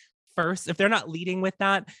photo first, if they're not leading with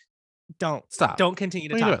that, don't continue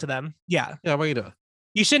to talk to them. Yeah. Yeah. What are you doing?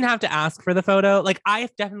 You shouldn't have to ask for the photo. Like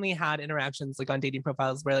I've definitely had interactions like on dating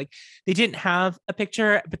profiles where like they didn't have a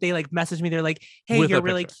picture, but they like messaged me. They're like, hey, With you're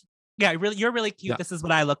really you're really cute. Yeah. This is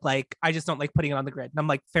what I look like. I just don't like putting it on the grid. And I'm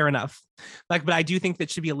like, fair enough. Like, but I do think that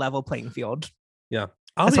should be a level playing field. Yeah.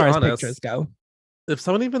 As far as pictures go. If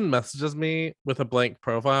someone even messages me with a blank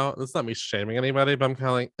profile, it's not me shaming anybody, but I'm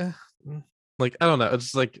kind of like, I don't know. It's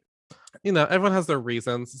just like, you know, everyone has their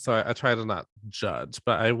reasons. So I try to not judge,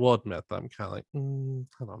 but I will admit that I'm kind of like,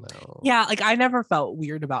 I don't know. Yeah. Like I never felt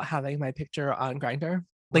weird about having my picture on Grindr.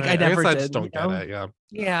 Like I never did. I just don't get it. Yeah.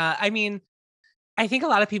 Yeah. I mean, I think a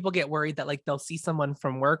lot of people get worried that like they'll see someone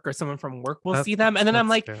from work or someone from work will see them. And then I'm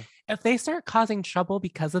like, if they start causing trouble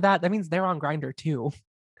because of that, that means they're on Grindr too.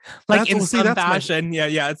 Like in some fashion.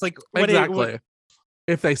 Yeah. It's like exactly.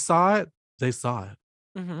 If they saw it, they saw it.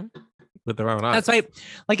 Mm-hmm. With their own eyes. That's right.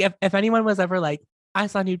 Like if anyone was ever like, I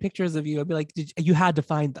saw nude pictures of you, I'd be like, you had to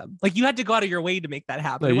find them. Like you had to go out of your way to make that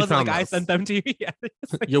happen. No, it wasn't like I sent them to you. Yeah.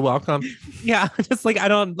 Like, you're welcome. Yeah. Just like I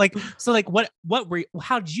don't like so like what were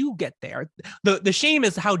how'd you get there? The shame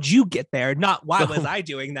is how'd you get there, not why was I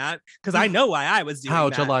doing that? Because I know why I was doing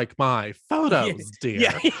how'd that. you like my photos,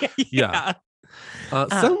 dear? Yeah.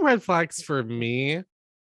 Some red flags for me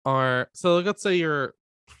are so let's say you're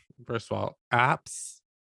first of all, apps.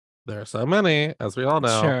 There are so many, as we all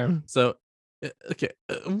know. Sure. So, okay,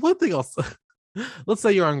 one thing else. Let's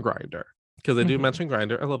say you're on Grindr, because I do mention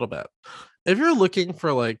Grindr a little bit. If you're looking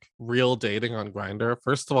for like real dating on Grindr,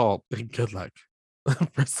 first of all, good luck.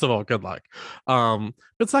 Good luck.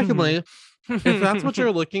 But secondly, if that's what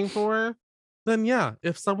you're looking for, then yeah,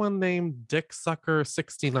 if someone named Dick Sucker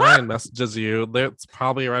 69 messages you, that's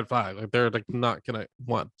probably a red flag. Like they're like not gonna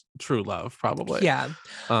want true love, probably. Yeah.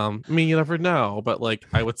 I mean, you never know, but like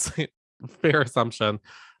I would say fair assumption.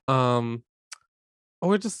 Or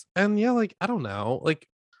just like I don't know. Like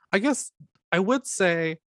I guess I would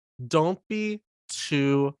say don't be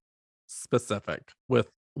too specific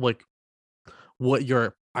with like what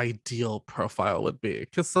your ideal profile would be.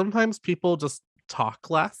 Because sometimes people just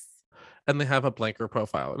talk less and they have a blanker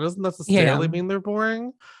profile. It doesn't necessarily mean they're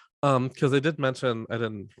boring. Because they did mention, I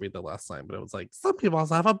didn't read the last line, but it was like some people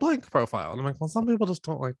also have a blank profile. And I'm like, well, some people just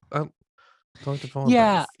don't like don't like to phone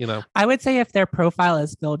things, you know. I would say if their profile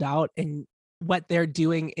is filled out and what they're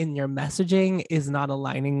doing in your messaging is not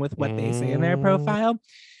aligning with what they say in their profile.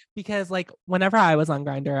 Because like whenever I was on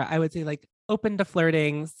Grindr, I would say like open to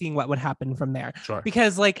flirting, seeing what would happen from there. Sure.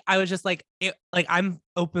 Because like I was just like I'm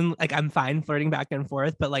open, like I'm fine flirting back and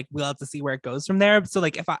forth, but like we'll have to see where it goes from there. So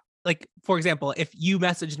like if I like, for example, if you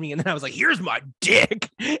messaged me and then I was like, here's my dick,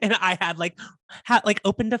 and I had like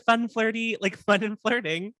open to fun flirty, like fun and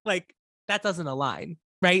flirting, like that doesn't align.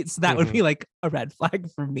 Right. So that would be like a red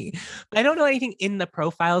flag for me. But I don't know anything in the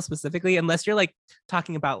profile specifically, unless you're like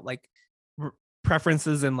talking about like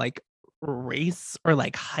preferences in like race or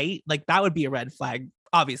like height. Like that would be a red flag,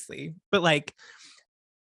 obviously. But like,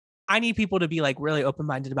 I need people to be like really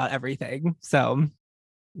open-minded about everything. So,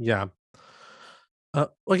 yeah. I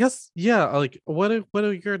guess, yeah. Like, what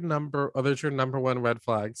are your number one red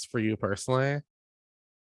flags for you personally?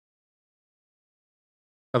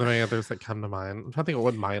 Are there any others that come to mind? I'm trying to think of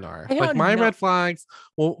what mine are. Like my red flags.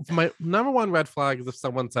 Well, my number one red flag is if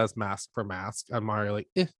someone says mask for mask, I'm already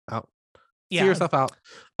like, out. See yourself out.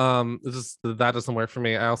 It's just that doesn't work for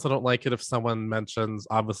me. I also don't like it if someone mentions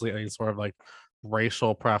obviously any sort of like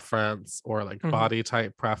racial preference or like body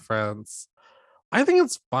type preference. I think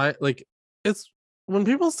it's fine. Like it's when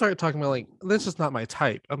people start talking about like this is not my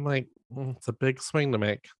type. I'm like, it's a big swing to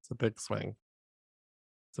make. It's a big swing.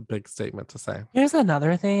 It's a big statement to say. Here's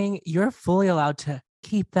another thing. You're fully allowed to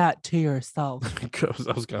keep that to yourself.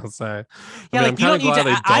 I was gonna say. Yeah, like you don't need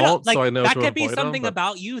to. I don't like so I know that could be something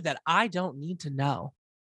about you that I don't need to know.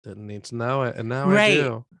 Didn't need to know it, and now I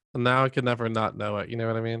do. And now I can never not know it. You know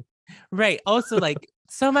what I mean? Right. Also, like,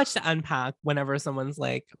 so much to unpack whenever someone's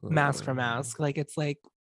like mask for mask. Like, it's like,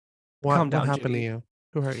 calm What down, happened to Judy. you?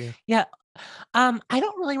 Who hurt you? Yeah. I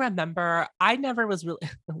don't really remember. I never was really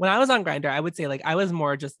when I was on Grindr, I would say like I was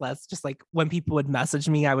more just less just like when people would message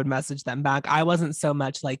me, I would message them back. I wasn't so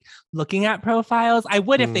much like looking at profiles. I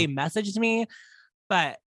would if they messaged me,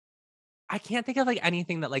 but I can't think of like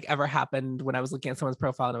anything that like ever happened when I was looking at someone's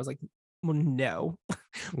profile and I was like, well, no.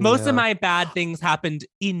 Most of my bad things happened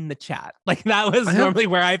in the chat. Like that was normally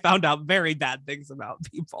where I found out very bad things about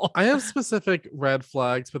people. I have specific red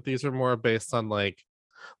flags, but these are more based on like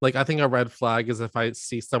I think a red flag is if I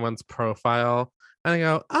see someone's profile and I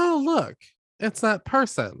go, oh, look, it's that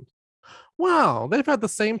person. Wow, they've had the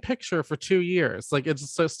same picture for 2 years. Like it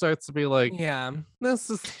just starts to be like, yeah,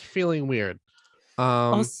 this is feeling weird.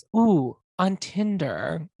 Also, on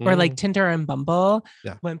Tinder or like Tinder and Bumble,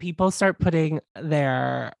 when people start putting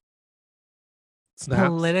their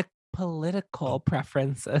political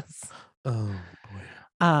preferences. Oh boy.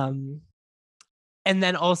 And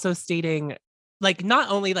then also stating like not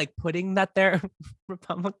only like putting that they're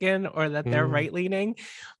Republican or that they're right leaning,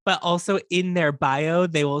 but also in their bio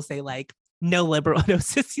they will say like no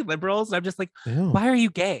sissy liberals. And I'm just like, why are you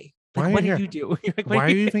gay? Like, what do you do? Like, why are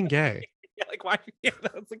you even gay? Yeah, like why? Yeah,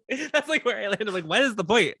 that's like where I landed. Like, what is the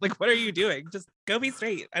point? Like, what are you doing? Just go be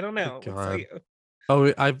straight. I don't know.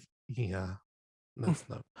 Oh, that's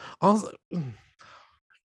not also.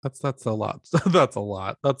 That's a lot. That's a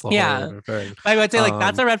lot. That's a whole other thing. I would say like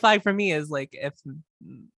that's a red flag for me. Is like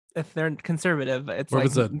if they're conservative, it's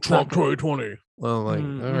like Trump 2020. Well, like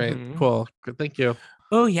all right, cool, good, thank you.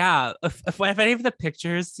 Oh yeah, if any of the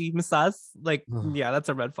pictures seem sus, like yeah, that's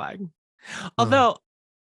a red flag. Although,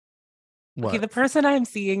 okay, the person I'm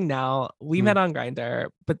seeing now, we met on Grindr,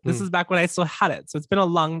 but this is back when I still had it, so it's been a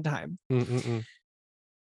long time.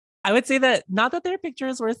 I would say that not that their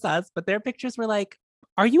pictures were sus, but their pictures were like,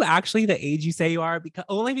 are you actually the age you say you are?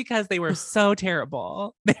 Because they were so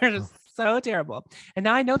terrible. They're just so terrible. And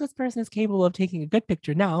now I know this person is capable of taking a good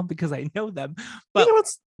picture now because I know them. But you know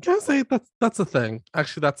what's can I say that's a thing.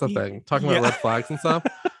 Actually, that's a thing. Talking about red flags and stuff.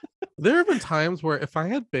 There have been times where if I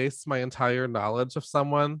had based my entire knowledge of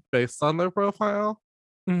someone based on their profile,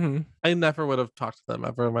 I never would have talked to them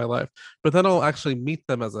ever in my life. But then I'll actually meet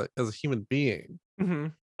them as a human being,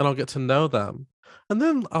 and I'll get to know them, and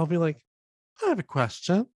then I'll be like, I have a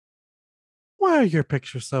question. Why are your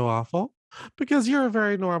pictures so awful? Because you're a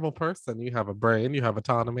very normal person. You have a brain, you have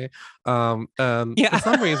autonomy, and for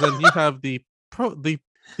some reason you have the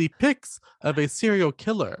pics of a serial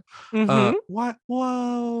killer. Why?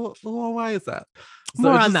 Well, why is that? So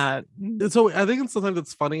more on that. So I think sometimes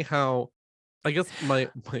it's funny how, I guess my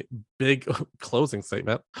big closing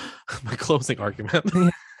statement, my closing argument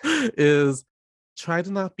is try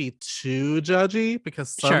to not be too judgy,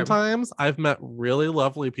 because sometimes I've met really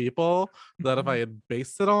lovely people that if I had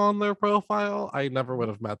based it on their profile, I never would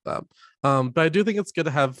have met them. But I do think it's good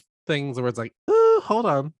to have things where it's like, oh, hold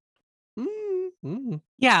on.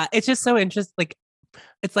 Yeah, it's just so interesting. Like,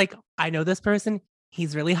 it's like, I know this person,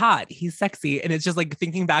 he's really hot, he's sexy. And it's just like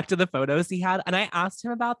thinking back to the photos he had. And I asked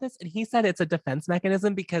him about this, and he said it's a defense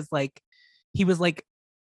mechanism because like he was like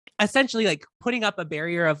essentially like putting up a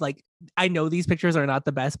barrier of like, I know these pictures are not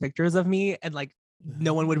the best pictures of me, and like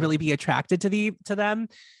no one would really be attracted to them.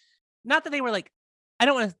 Not that they were like, I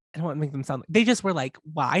don't want to make them sound like, they just were like,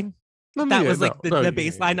 why? The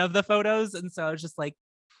baseline of the photos. And so I was just like,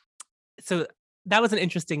 so that was an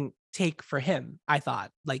interesting take for him, I thought.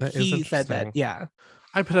 Like he said that, yeah.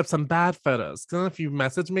 I put up some bad photos. Because if you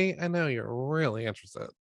message me, I know you're really interested.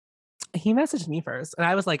 He messaged me first, and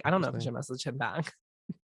I was like, I don't know if I should message him back.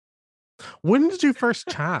 When did you first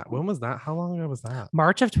chat? When was that? How long ago was that?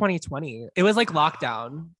 March of 2020. It was like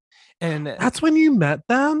lockdown. And that's when you met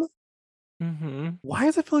them? Why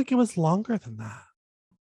does it feel like it was longer than that?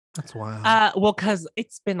 That's wild. Well, because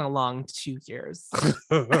it's been a long 2 years. It's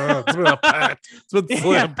been a packed. It's been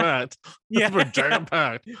slam packed. It's been jam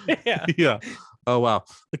packed. Yeah. Oh wow.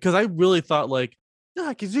 Because I really thought like, yeah,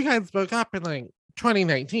 because you guys broke up in like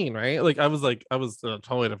 2019, right? Like I was in a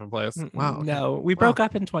totally different place. Wow. Okay. No, we broke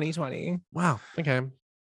up in 2020. Wow. Okay.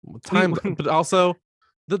 Time, but also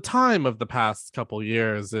the time of the past couple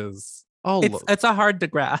years is it's a hard to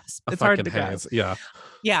grasp. It's hard to grasp.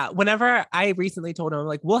 Yeah. Whenever I recently told him,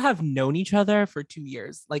 like, we'll have known each other for 2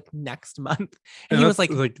 years, like next month, and he was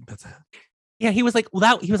like, that's it. Yeah, he was like,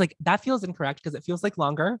 well, that feels incorrect because it feels like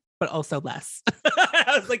longer, but also less.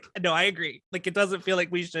 I was like, no, I agree. Like, it doesn't feel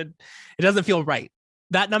like we should. It doesn't feel right.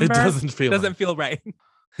 That number doesn't feel right.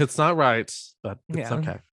 It's not right, but it's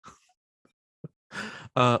okay.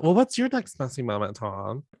 Well, what's your next messy moment,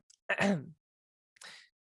 Tom?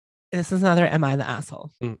 This is another Am I the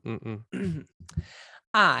Asshole? Mm-mm-mm.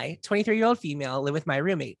 I, 23-year-old female, live with my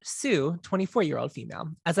roommate, Sue, 24-year-old female.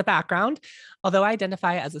 As a background, although I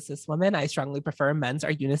identify as a cis woman, I strongly prefer men's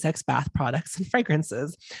or unisex bath products and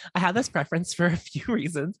fragrances. I have this preference for a few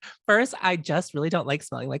reasons. First, I just really don't like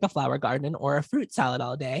smelling like a flower garden or a fruit salad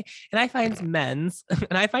all day. And I find men's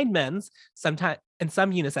sometimes and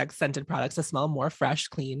some unisex scented products to smell more fresh,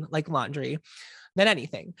 clean, like laundry than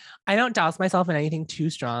anything. I don't douse myself in anything too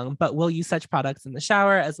strong, but will use such products in the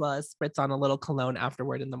shower as well as spritz on a little cologne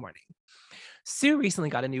afterward in the morning. Sue recently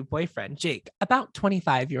got a new boyfriend, Jake, about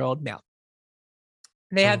 25-year-old male.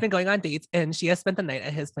 They had been going on dates and she has spent the night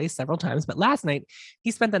at his place several times, but last night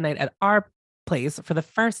he spent the night at our place for the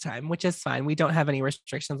first time, which is fine. We don't have any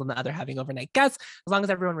restrictions on the other having overnight guests, as long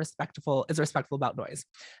as everyone is respectful about noise.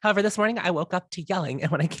 However, this morning I woke up to yelling,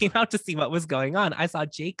 and when I came out to see what was going on, I saw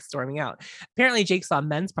Jake storming out. Apparently, Jake saw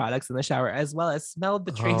men's products in the shower as well as smelled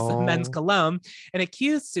the trace of men's cologne and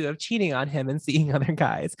accused Sue of cheating on him and seeing other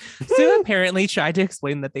guys. Sue apparently tried to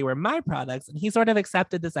explain that they were my products, and he sort of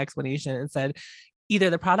accepted this explanation and said, either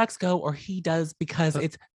the products go or he does because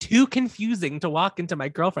it's too confusing to walk into my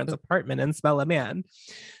girlfriend's apartment and smell a man.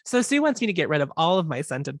 So Sue wants me to get rid of all of my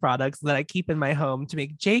scented products that I keep in my home to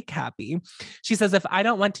make Jake happy. She says if I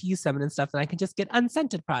don't want to use feminine stuff, then I can just get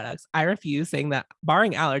unscented products. I refuse, saying that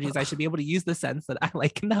barring allergies, I should be able to use the scents that I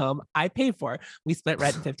like in the home I pay for. We split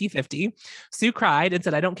rent 50-50. Sue cried and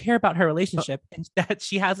said I don't care about her relationship and that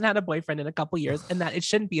she hasn't had a boyfriend in a couple years and that it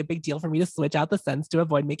shouldn't be a big deal for me to switch out the scents to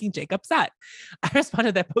avoid making Jake upset. I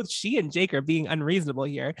responded that both she and Jake are being unreasonable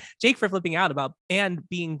here. Jake for flipping out about and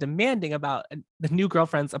being demanding about the new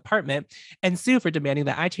girlfriend's apartment, and Sue for demanding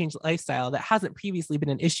that I change lifestyle that hasn't previously been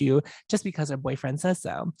an issue just because her boyfriend says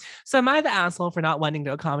so. So am I the asshole for not wanting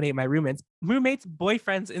to accommodate my roommate's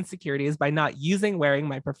boyfriend's insecurities by not wearing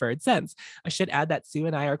my preferred scents? I should add that Sue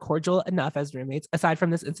and I are cordial enough as roommates aside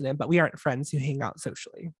from this incident, but we aren't friends who hang out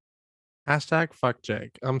socially. Hashtag fuck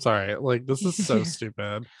Jake. I'm sorry. Like, this is so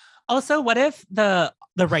stupid. Also, what if the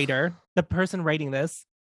writer, the person writing this,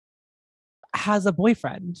 has a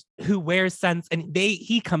boyfriend who wears scents and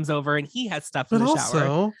he comes over and he has stuff in the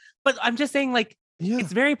shower? But I'm just saying, like,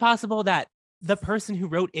 it's very possible that the person who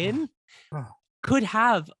wrote in could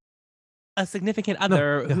have a significant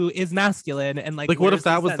other who is masculine and like what if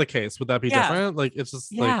that was the case? Would that be different? Like, it's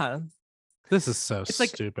just like, this is so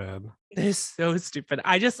stupid. It's so stupid.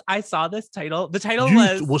 I saw this title. The title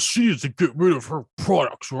was, well, she needs to get rid of her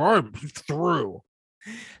products or I'm through.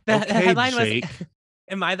 The headline was,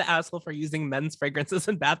 am I the asshole for using men's fragrances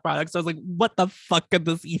and bath products? So I was like, what the fuck could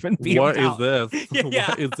this even be about? Is this?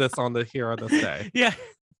 What is this on the here on this day? Yeah.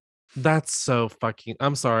 That's so fucking,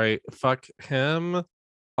 I'm sorry. Fuck him.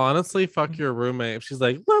 Honestly, fuck your roommate. If she's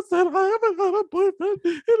like, listen, I haven't had a boyfriend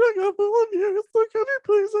in a couple of years, so can you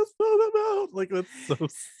please just spell them out? Like,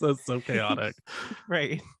 that's so chaotic.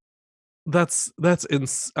 Right. That's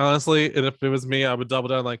honestly, and if it was me, I would double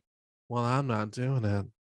down like, well, I'm not doing it.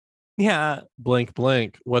 Yeah.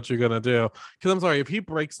 Blank, what you're gonna do. Because I'm sorry, if he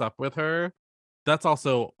breaks up with her, that's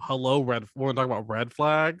also when we're talking about red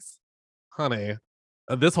flags, honey,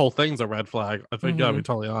 this whole thing's a red flag. I think you gotta be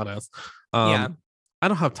totally honest. I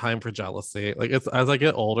don't have time for jealousy. Like, it's as I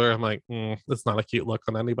get older, I'm like, it's not a cute look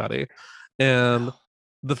on anybody. And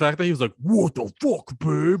the fact that he was like, what the fuck,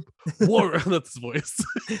 babe? What? That's his voice.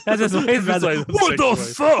 That's his voice. What the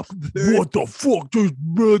fuck? What the fuck? There's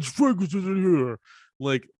men's fragrances in here.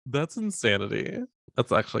 Like, that's insanity.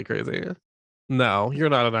 That's actually crazy. No, you're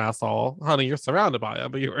not an asshole. Honey, you're surrounded by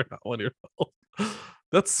it, but you are not 1 year old.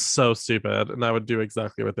 That's so stupid. And I would do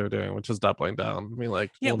exactly what they're doing, which is doubling down. I mean,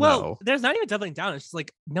 like, no. There's not even doubling down. It's just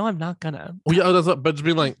like, no, I'm not gonna. Well, yeah, but just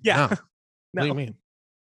being like, no. No. What do you mean?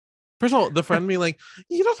 First of all, the friend being like,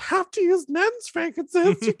 you don't have to use men's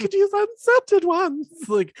fragrances. You could use unscented ones.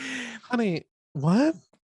 Like, honey, what?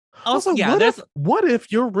 Also, what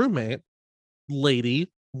if your roommate,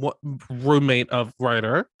 roommate of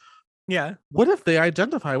writer, what if they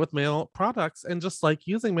identify with male products and just like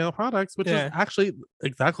using male products, which is actually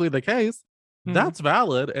exactly the case? That's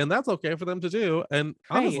valid and that's okay for them to do. And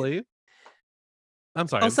honestly, I'm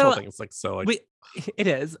sorry, also, this whole thing is like so like it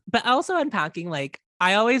is. But also unpacking, like,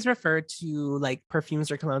 I always refer to like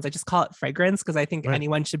perfumes or colognes. I just call it fragrance because I think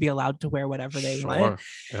anyone should be allowed to wear whatever they want.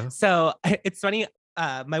 Yeah. So it's funny.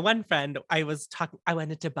 My one friend, I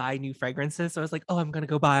wanted to buy new fragrances. So I was like, oh, I'm going to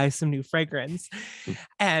go buy some new fragrance.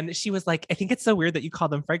 And she was like, I think it's so weird that you call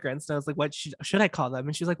them fragrance. And I was like, what should I call them?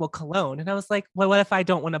 And she was like, well, cologne. And I was like, well, what if I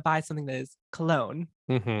don't want to buy something that is cologne?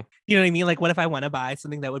 Mm-hmm. You know what I mean? Like, what if I want to buy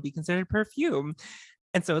something that would be considered perfume?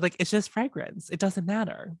 And so like, it's just fragrance. It doesn't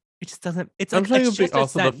matter. It just doesn't. It's I'm like trying it's to think just a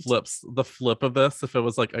also scent. the flip of this. If it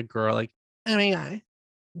was like a girl, like, oh my god,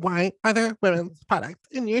 why are there women's products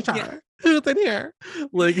in your Yeah. shower? Who's in here?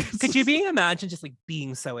 Like, Could you imagine just like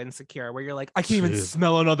being so insecure where you're like, I can't even Jeez.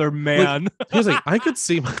 smell another man. Like, here's like, I could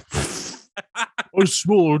see my. I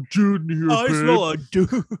smell a dude in here, I babe. smell a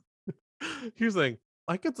dude. Here's the thing.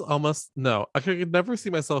 I could almost no. I could never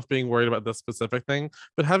see myself being worried about this specific thing,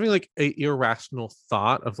 but having like a irrational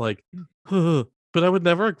thought of like, huh, but I would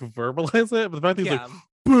never like, verbalize it. But the fact that he's like,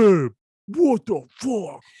 babe, what the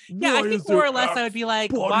fuck? Yeah, I think more or less I would be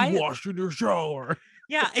like, body wash in your shower.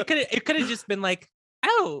 Yeah, it could have just been like,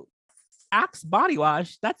 oh, Axe body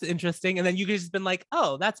wash. That's interesting. And then you could just been like,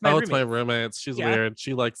 oh, that's my roommate. It's my roommate. She's weird.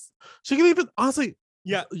 She can even honestly.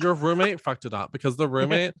 Yeah, your roommate fucked it up because the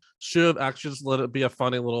roommate should have actually just let it be a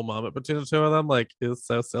funny little moment between the two of them. Like, it's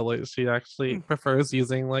so silly. She actually prefers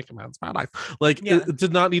using like a men's product. Like, it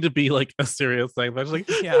did not need to be like a serious thing. But she's like,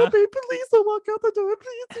 oh, babe, please don't walk out the door,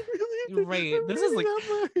 please. Right. This is like,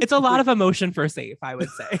 it's a lot of emotion for safe, I would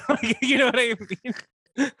say. Like, you know what I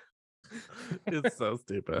mean? It's so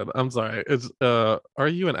stupid. I'm sorry. It's are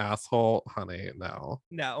you an asshole, honey? No,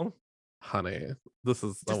 honey, this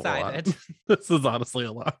is decided. A lot. This is honestly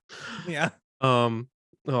a lot. Yeah. Oh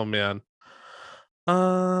man.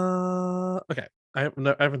 Okay. I have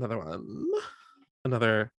another one.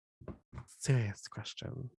 Another serious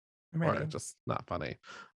question. Or just not funny.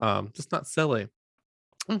 Just not silly.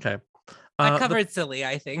 Okay. I covered silly,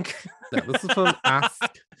 I think. Yeah, this is from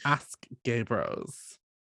Ask Gay Bros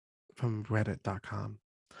from reddit.com.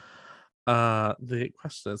 The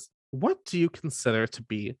question is, what do you consider to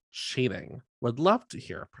be cheating? Would love to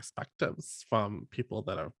hear perspectives from people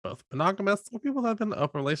that are both monogamous or people that have been in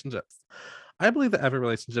open relationships. I believe that every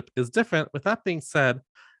relationship is different. With that being said,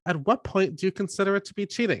 at what point do you consider it to be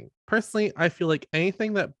cheating? Personally, I feel like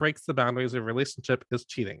anything that breaks the boundaries of a relationship is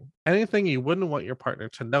cheating. Anything you wouldn't want your partner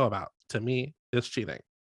to know about, to me, is cheating.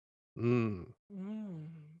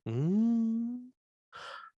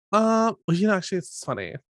 Well, actually, it's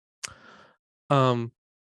funny.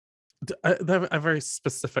 I have a very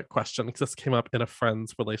specific question because this came up in a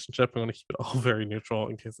friend's relationship. I'm going to keep it all very neutral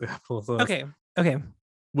in case they have to listen. Okay.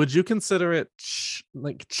 Would you consider it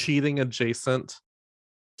like cheating adjacent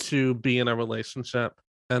to be in a relationship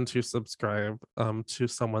and to subscribe to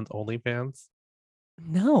someone's OnlyFans?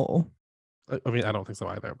 No. I mean, I don't think so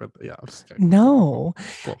either, but yeah. I'm just kidding. No.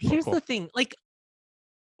 Cool. Here's the thing. Like,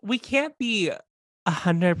 we can't be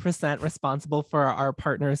 100% responsible for our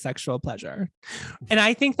partner's sexual pleasure. And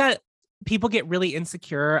I think that people get really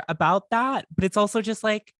insecure about that, but it's also just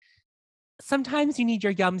like, sometimes you need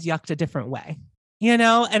your yums yucked a different way, you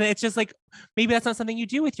know? And it's just like, maybe that's not something you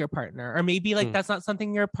do with your partner, or maybe like that's not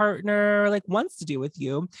something your partner like wants to do with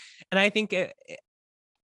you. And I think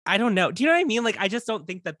I don't know. Do you know what I mean? Like, I just don't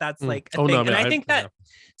think that that's like a thing. No, and I think that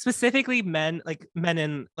specifically men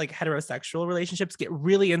in like heterosexual relationships get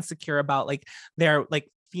really insecure about like their like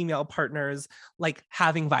female partners like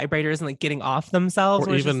having vibrators and like getting off themselves,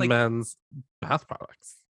 or even like, men's bath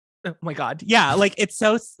products. Oh my god, yeah, like it's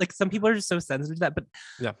so like some people are just so sensitive to that. But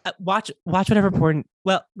yeah, watch whatever porn.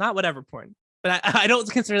 Well, not whatever porn. But I don't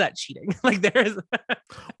consider that cheating. Like there is.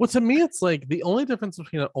 Well, to me, it's like the only difference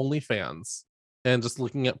between an OnlyFans and just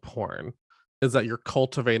looking at porn is that you're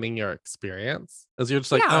cultivating your experience. As you're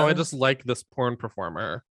just like, oh, I just like this porn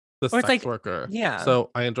performer, this sex worker. Yeah.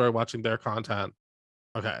 So I enjoy watching their content.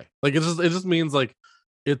 Okay. Like it just means like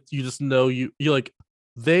you just know you like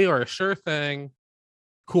they are a sure thing.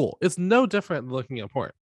 Cool. It's no different than looking at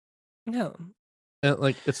porn. No. And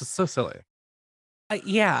like it's just so silly.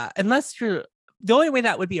 Yeah. Unless you're the only way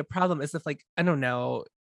that would be a problem is if like, I don't know,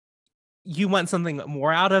 you want something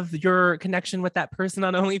more out of your connection with that person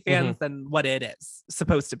on OnlyFans than what it is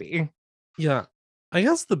supposed to be. Yeah. I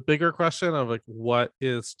guess the bigger question of like, what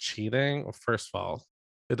is cheating? Well, first of all,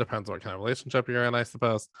 it depends on what kind of relationship you're in, I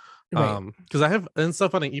suppose. Right. Because and it's so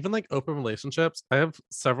funny, even like open relationships, I have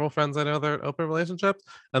several friends I know that are in open relationships,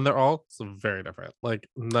 and they're all very different. Like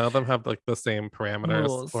none of them have like the same parameters.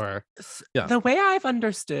 Rules. Or yeah. The way I've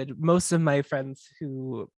understood most of my friends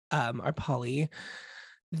who are poly,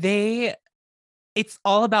 it's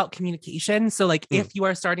all about communication. So like if you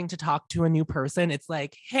are starting to talk to a new person, it's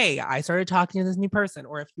like, hey, I started talking to this new person.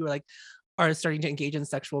 Or if you like are starting to engage in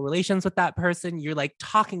sexual relations with that person, you're like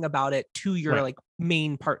talking about it to your like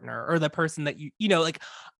main partner or the person that you know, like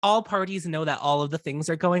all parties know that all of the things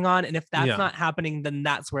are going on. And if that's not happening, then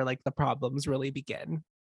that's where like the problems really begin.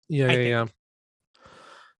 Yeah.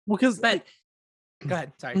 Well, because go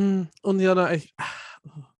ahead. Sorry. On the other,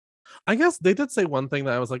 I guess they did say one thing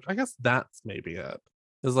that I was like, I guess that's maybe it.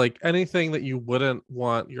 is like anything that you wouldn't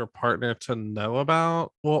want your partner to know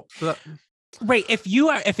about. Well, right.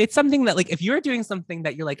 If it's something that like, if you're doing something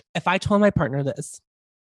that you're like, if I told my partner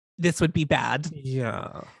this would be bad.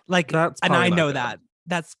 Yeah. Like, that's and I know good. that.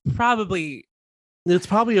 That's probably it's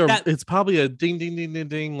probably a ding ding ding ding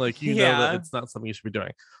ding. Like, you know that it's not something you should be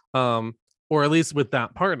doing. Or at least with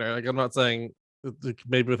that partner. Like, I'm not saying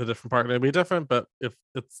maybe with a different partner it'd be different, but if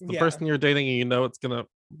it's the person you're dating and you know it's gonna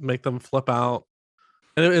make them flip out,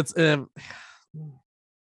 and it's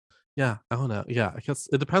yeah, I don't know. Yeah, I guess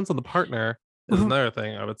it depends on the partner is another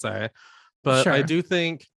thing I would say. But I do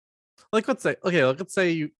think, like, let's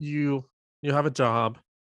say you have a job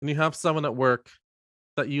and you have someone at work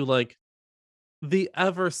that you like the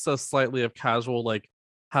ever so slightly of casual, like,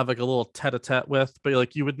 have like a little tete-a-tete with, but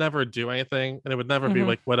like you would never do anything and it would never be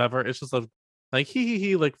like whatever. It's just a like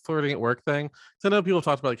he like flirting at work thing. So I know people have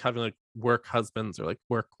talked about like having like work husbands or like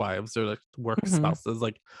work wives or like work spouses,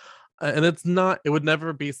 like, and it would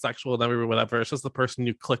never be sexual, never be whatever. It's just the person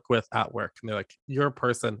you click with at work and they're like your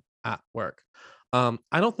person at work. I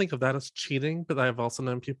don't think of that as cheating, but I've also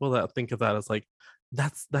known people that think of that as like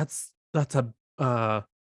that's a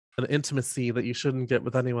an intimacy that you shouldn't get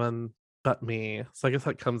with anyone but me. So I guess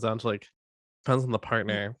that comes down to like depends on the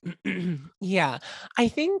partner. Yeah. I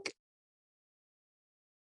think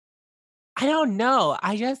I don't know.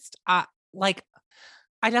 I just like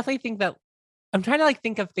I definitely think that I'm trying to like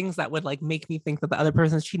think of things that would like make me think that the other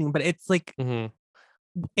person's cheating, but it's like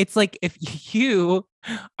it's like if you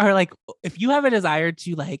are like if you have a desire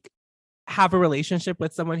to like have a relationship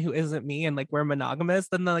with someone who isn't me and like we're monogamous,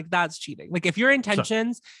 then like that's cheating. Like if your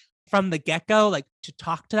intentions from the get-go, like to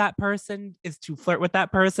talk to that person, is to flirt with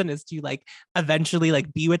that person, is to like eventually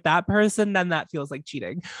like be with that person, then that feels like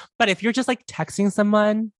cheating. But if you're just like texting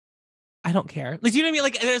someone, I don't care. Like, you know what I mean?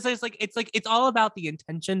 Like there's like it's all about the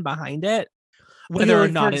intention behind it, whether or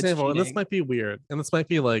not, for example, and this might be weird and this might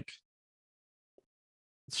be like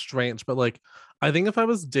strange, but like I think if I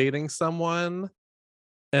was dating someone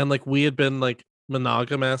and like we had been like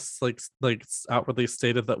monogamous, like outwardly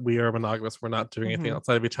stated that we are monogamous, we're not doing anything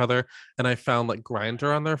outside of each other, and I found like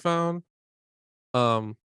Grindr on their phone,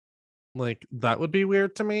 like that would be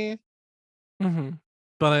weird to me.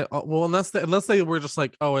 But unless they were just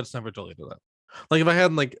like, oh, I just never deleted it. Like if I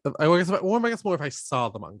had like, I guess more if I saw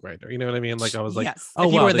them on Grindr, you know what I mean? Like I was like, oh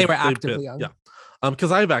wow, they were actively on. Yeah.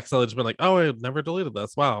 Because I've accidentally just been like, oh, I never deleted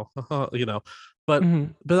this. Wow, you know. But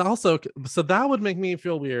also, so that would make me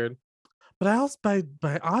feel weird. But I also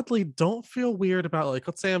by oddly don't feel weird about like,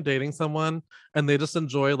 let's say I'm dating someone and they just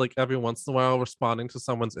enjoy like every once in a while responding to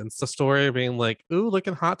someone's Insta story, being like, ooh,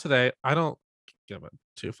 looking hot today. I don't give it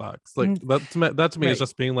 2 fucks. Like that to me is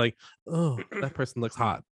just being like, oh, that person looks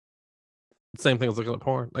hot. Same thing as looking at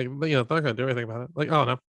porn. Like, you know, they're not gonna do anything about it. Like, oh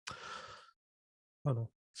no. Oh no.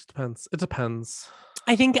 It depends. It depends.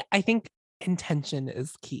 I think intention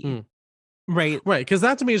is key. Right. Right. Because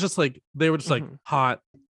that to me is just like they were just like hot,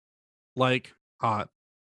 like hot,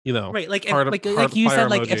 you know. Right. Like like you said,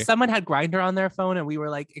 like if someone had Grindr on their phone and we were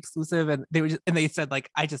like exclusive and they were just, and they said like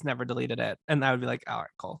I just never deleted it, and I would be like, all right,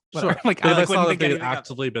 cool. Whatever. Sure. Like if I saw that they had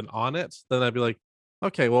actively been on it, then I'd be like,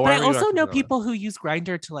 okay, well, but I also know people who use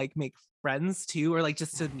Grindr to like make friends too, or like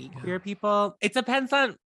just to meet queer people. It depends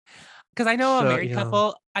on, because I know a married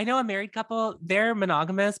couple. I know a married couple. They're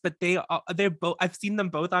monogamous, but they're both. I've seen them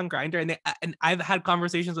both on Grindr, and I've had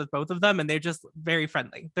conversations with both of them, and they're just very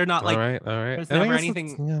friendly. They're not like all right. There's never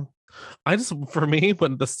anything. Yeah. I just, for me,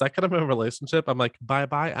 when the second I'm in a relationship, I'm like, bye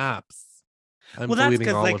apps. I'm deleting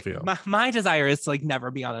all like, of you. My desire is to like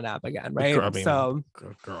never be on an app again, right?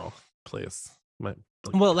 Girl, please.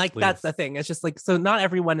 Please. That's the thing. It's just like, so not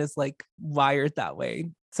everyone is like wired that way.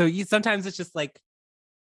 So sometimes it's just like,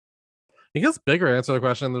 I guess bigger answer to the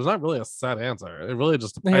question. There's not really a set answer. It really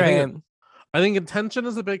just, right. I think intention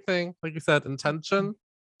is a big thing. Like you said, intention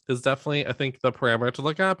is definitely, I think, the parameter to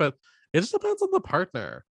look at, but it just depends on the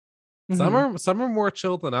partner. Some are more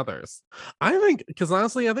chill than others. I think, because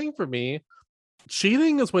honestly, I think for me,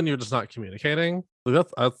 cheating is when you're just not communicating. Like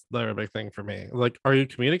that's another big thing for me. Like, are you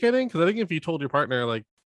communicating? Because I think if you told your partner, like,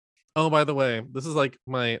 oh, by the way, this is like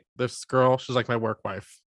this girl, she's like my work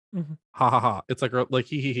wife. Ha ha ha. It's like like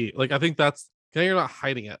he. Like I think that's, you're not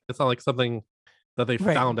hiding it. It's not like something that they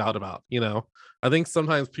found out about, you know. I think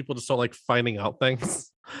sometimes people just don't like finding out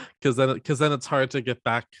things because then it's hard to get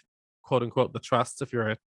back, quote unquote, the trust if you're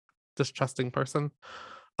a distrusting person.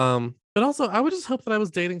 But also I would just hope that I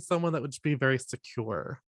was dating someone that would just be very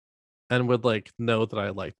secure and would like know that I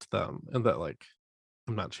liked them and that like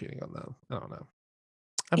I'm not cheating on them. I don't know.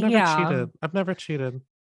 I've never cheated.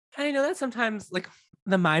 I know that sometimes like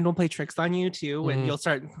the mind will play tricks on you too, when you'll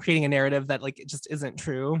start creating a narrative that like it just isn't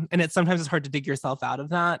true. And sometimes it's hard to dig yourself out of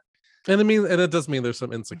that. And it does mean there's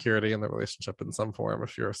some insecurity in the relationship in some form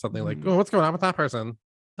if you're something like, oh, what's going on with that person?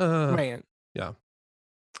 Right. Yeah.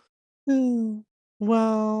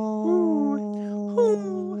 Well,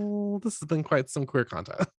 this has been quite some queer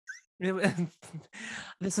content.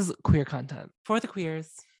 This is queer content for the queers.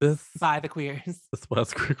 By the queers. This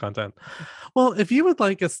was queer content. Well, if you would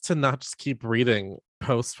like us to not just keep reading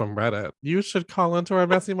posts from Reddit, you should call into our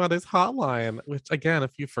Messy Mondays hotline, which again,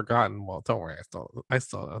 if you've forgotten, well, don't worry, I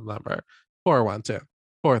still have the number.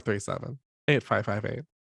 412-437-8558.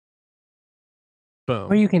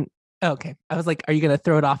 Boom. Or you can okay. I was like, are you gonna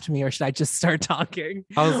throw it off to me or should I just start talking?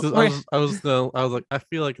 I was like, I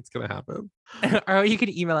feel like it's gonna happen. Or you can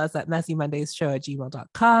email us at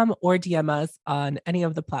messymondayshow@gmail.com or DM us on any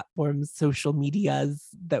of the platforms, social medias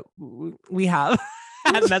that we have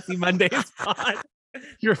at Messy Mondays Pod.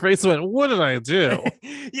 Your face went, what did I do?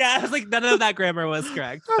 Yeah, I was like, none of that grammar was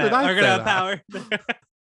correct. How did I we're gonna have power.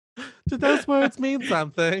 Did those words mean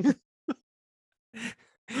something?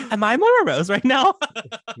 Am I more morose right now?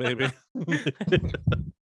 Maybe.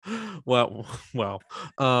 well.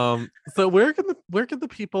 So where can the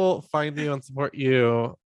people find you and support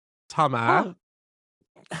you, Tom?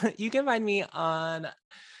 You can find me on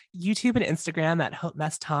YouTube and Instagram at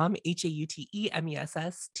HouteMessTom,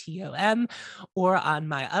 HauteMessTom, or on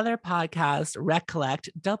my other podcast, Recollect,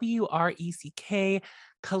 WRECK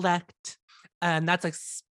Collect, and that's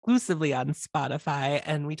exclusively on Spotify.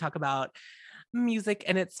 And we talk about music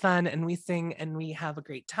and it's fun and we sing and we have a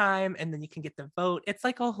great time and then you can get to vote. It's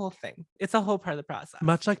like a whole thing. It's a whole part of the process.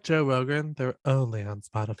 Much like Joe Rogan, they're only on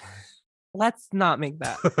Spotify. Let's not make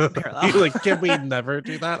that parallel. Like, can we never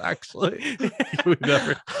do that? Actually, we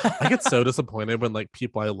never. I get so disappointed when like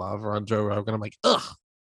people I love are on Joe Rogan. I'm like, ugh,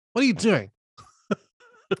 what are you doing?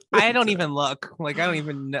 I don't even look. Like, I don't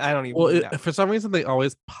even. Well, for some reason, they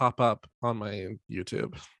always pop up on my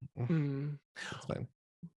YouTube. It's fine.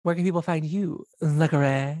 Where can people find you,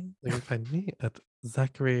 Zachary? They can find me at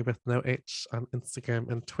Zachary with no H on Instagram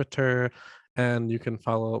and Twitter. And you can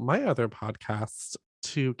follow my other podcast,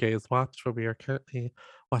 Two Gays Watch, where we are currently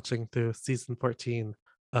watching through season 14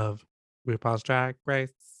 of RuPaul's Drag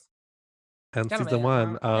Race and season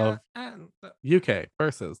 1 of UK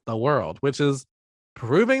versus the World, which is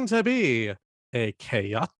proving to be a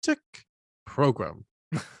chaotic program.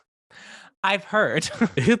 I've heard.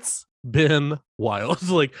 It's been wild.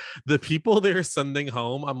 Like the people they're sending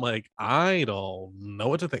home, I'm like, I don't know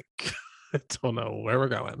what to think. I don't know where we're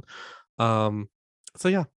going. So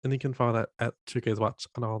yeah, and you can follow that at 2Ks Watch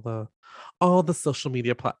on all the social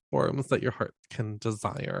media platforms that your heart can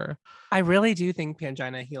desire. I really do think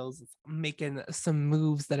Pangina Heels is making some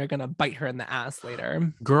moves that are gonna bite her in the ass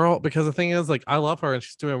later. Girl, because the thing is, like, I love her and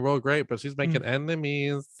she's doing real great, but she's making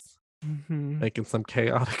enemies, making some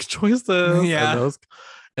chaotic choices. Yeah.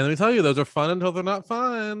 And let me tell you, those are fun until they're not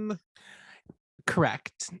fun.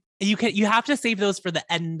 Correct. You have to save those for the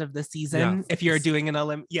end of the season if you're doing an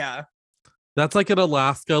Olymp. Yeah. That's like in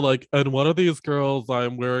Alaska, like, and one of these girls,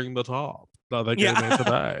 I'm wearing the top that they gave me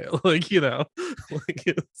today. Like, you know, like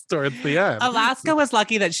it's towards the end. Alaska was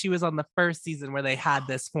lucky that she was on the first season where they had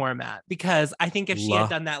this format, because I think if she had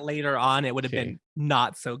done that later on, it would have been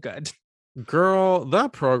not so good. Girl,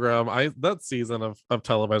 that program, that season of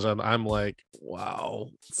television, I'm like, wow,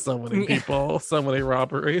 so many people, so many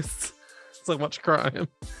robberies, so much crime.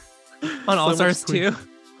 On All Stars 2?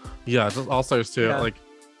 Yeah, just All Stars 2. Yeah. Like,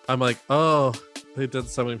 I'm like, oh, they did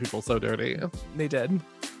so many people so dirty. They did.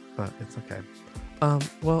 But it's okay.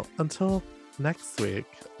 Well, until next week,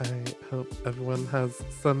 I hope everyone has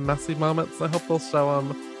some messy moments. I hope they'll show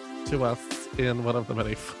them to us in one of the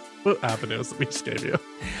many avenues that we just gave you.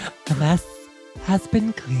 The mess has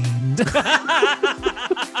been cleaned. Your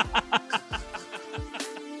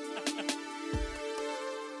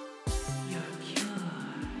cure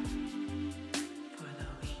for the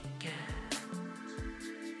weekend.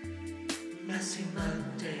 Messy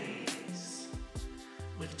Mondays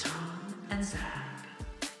with Tom and Zach.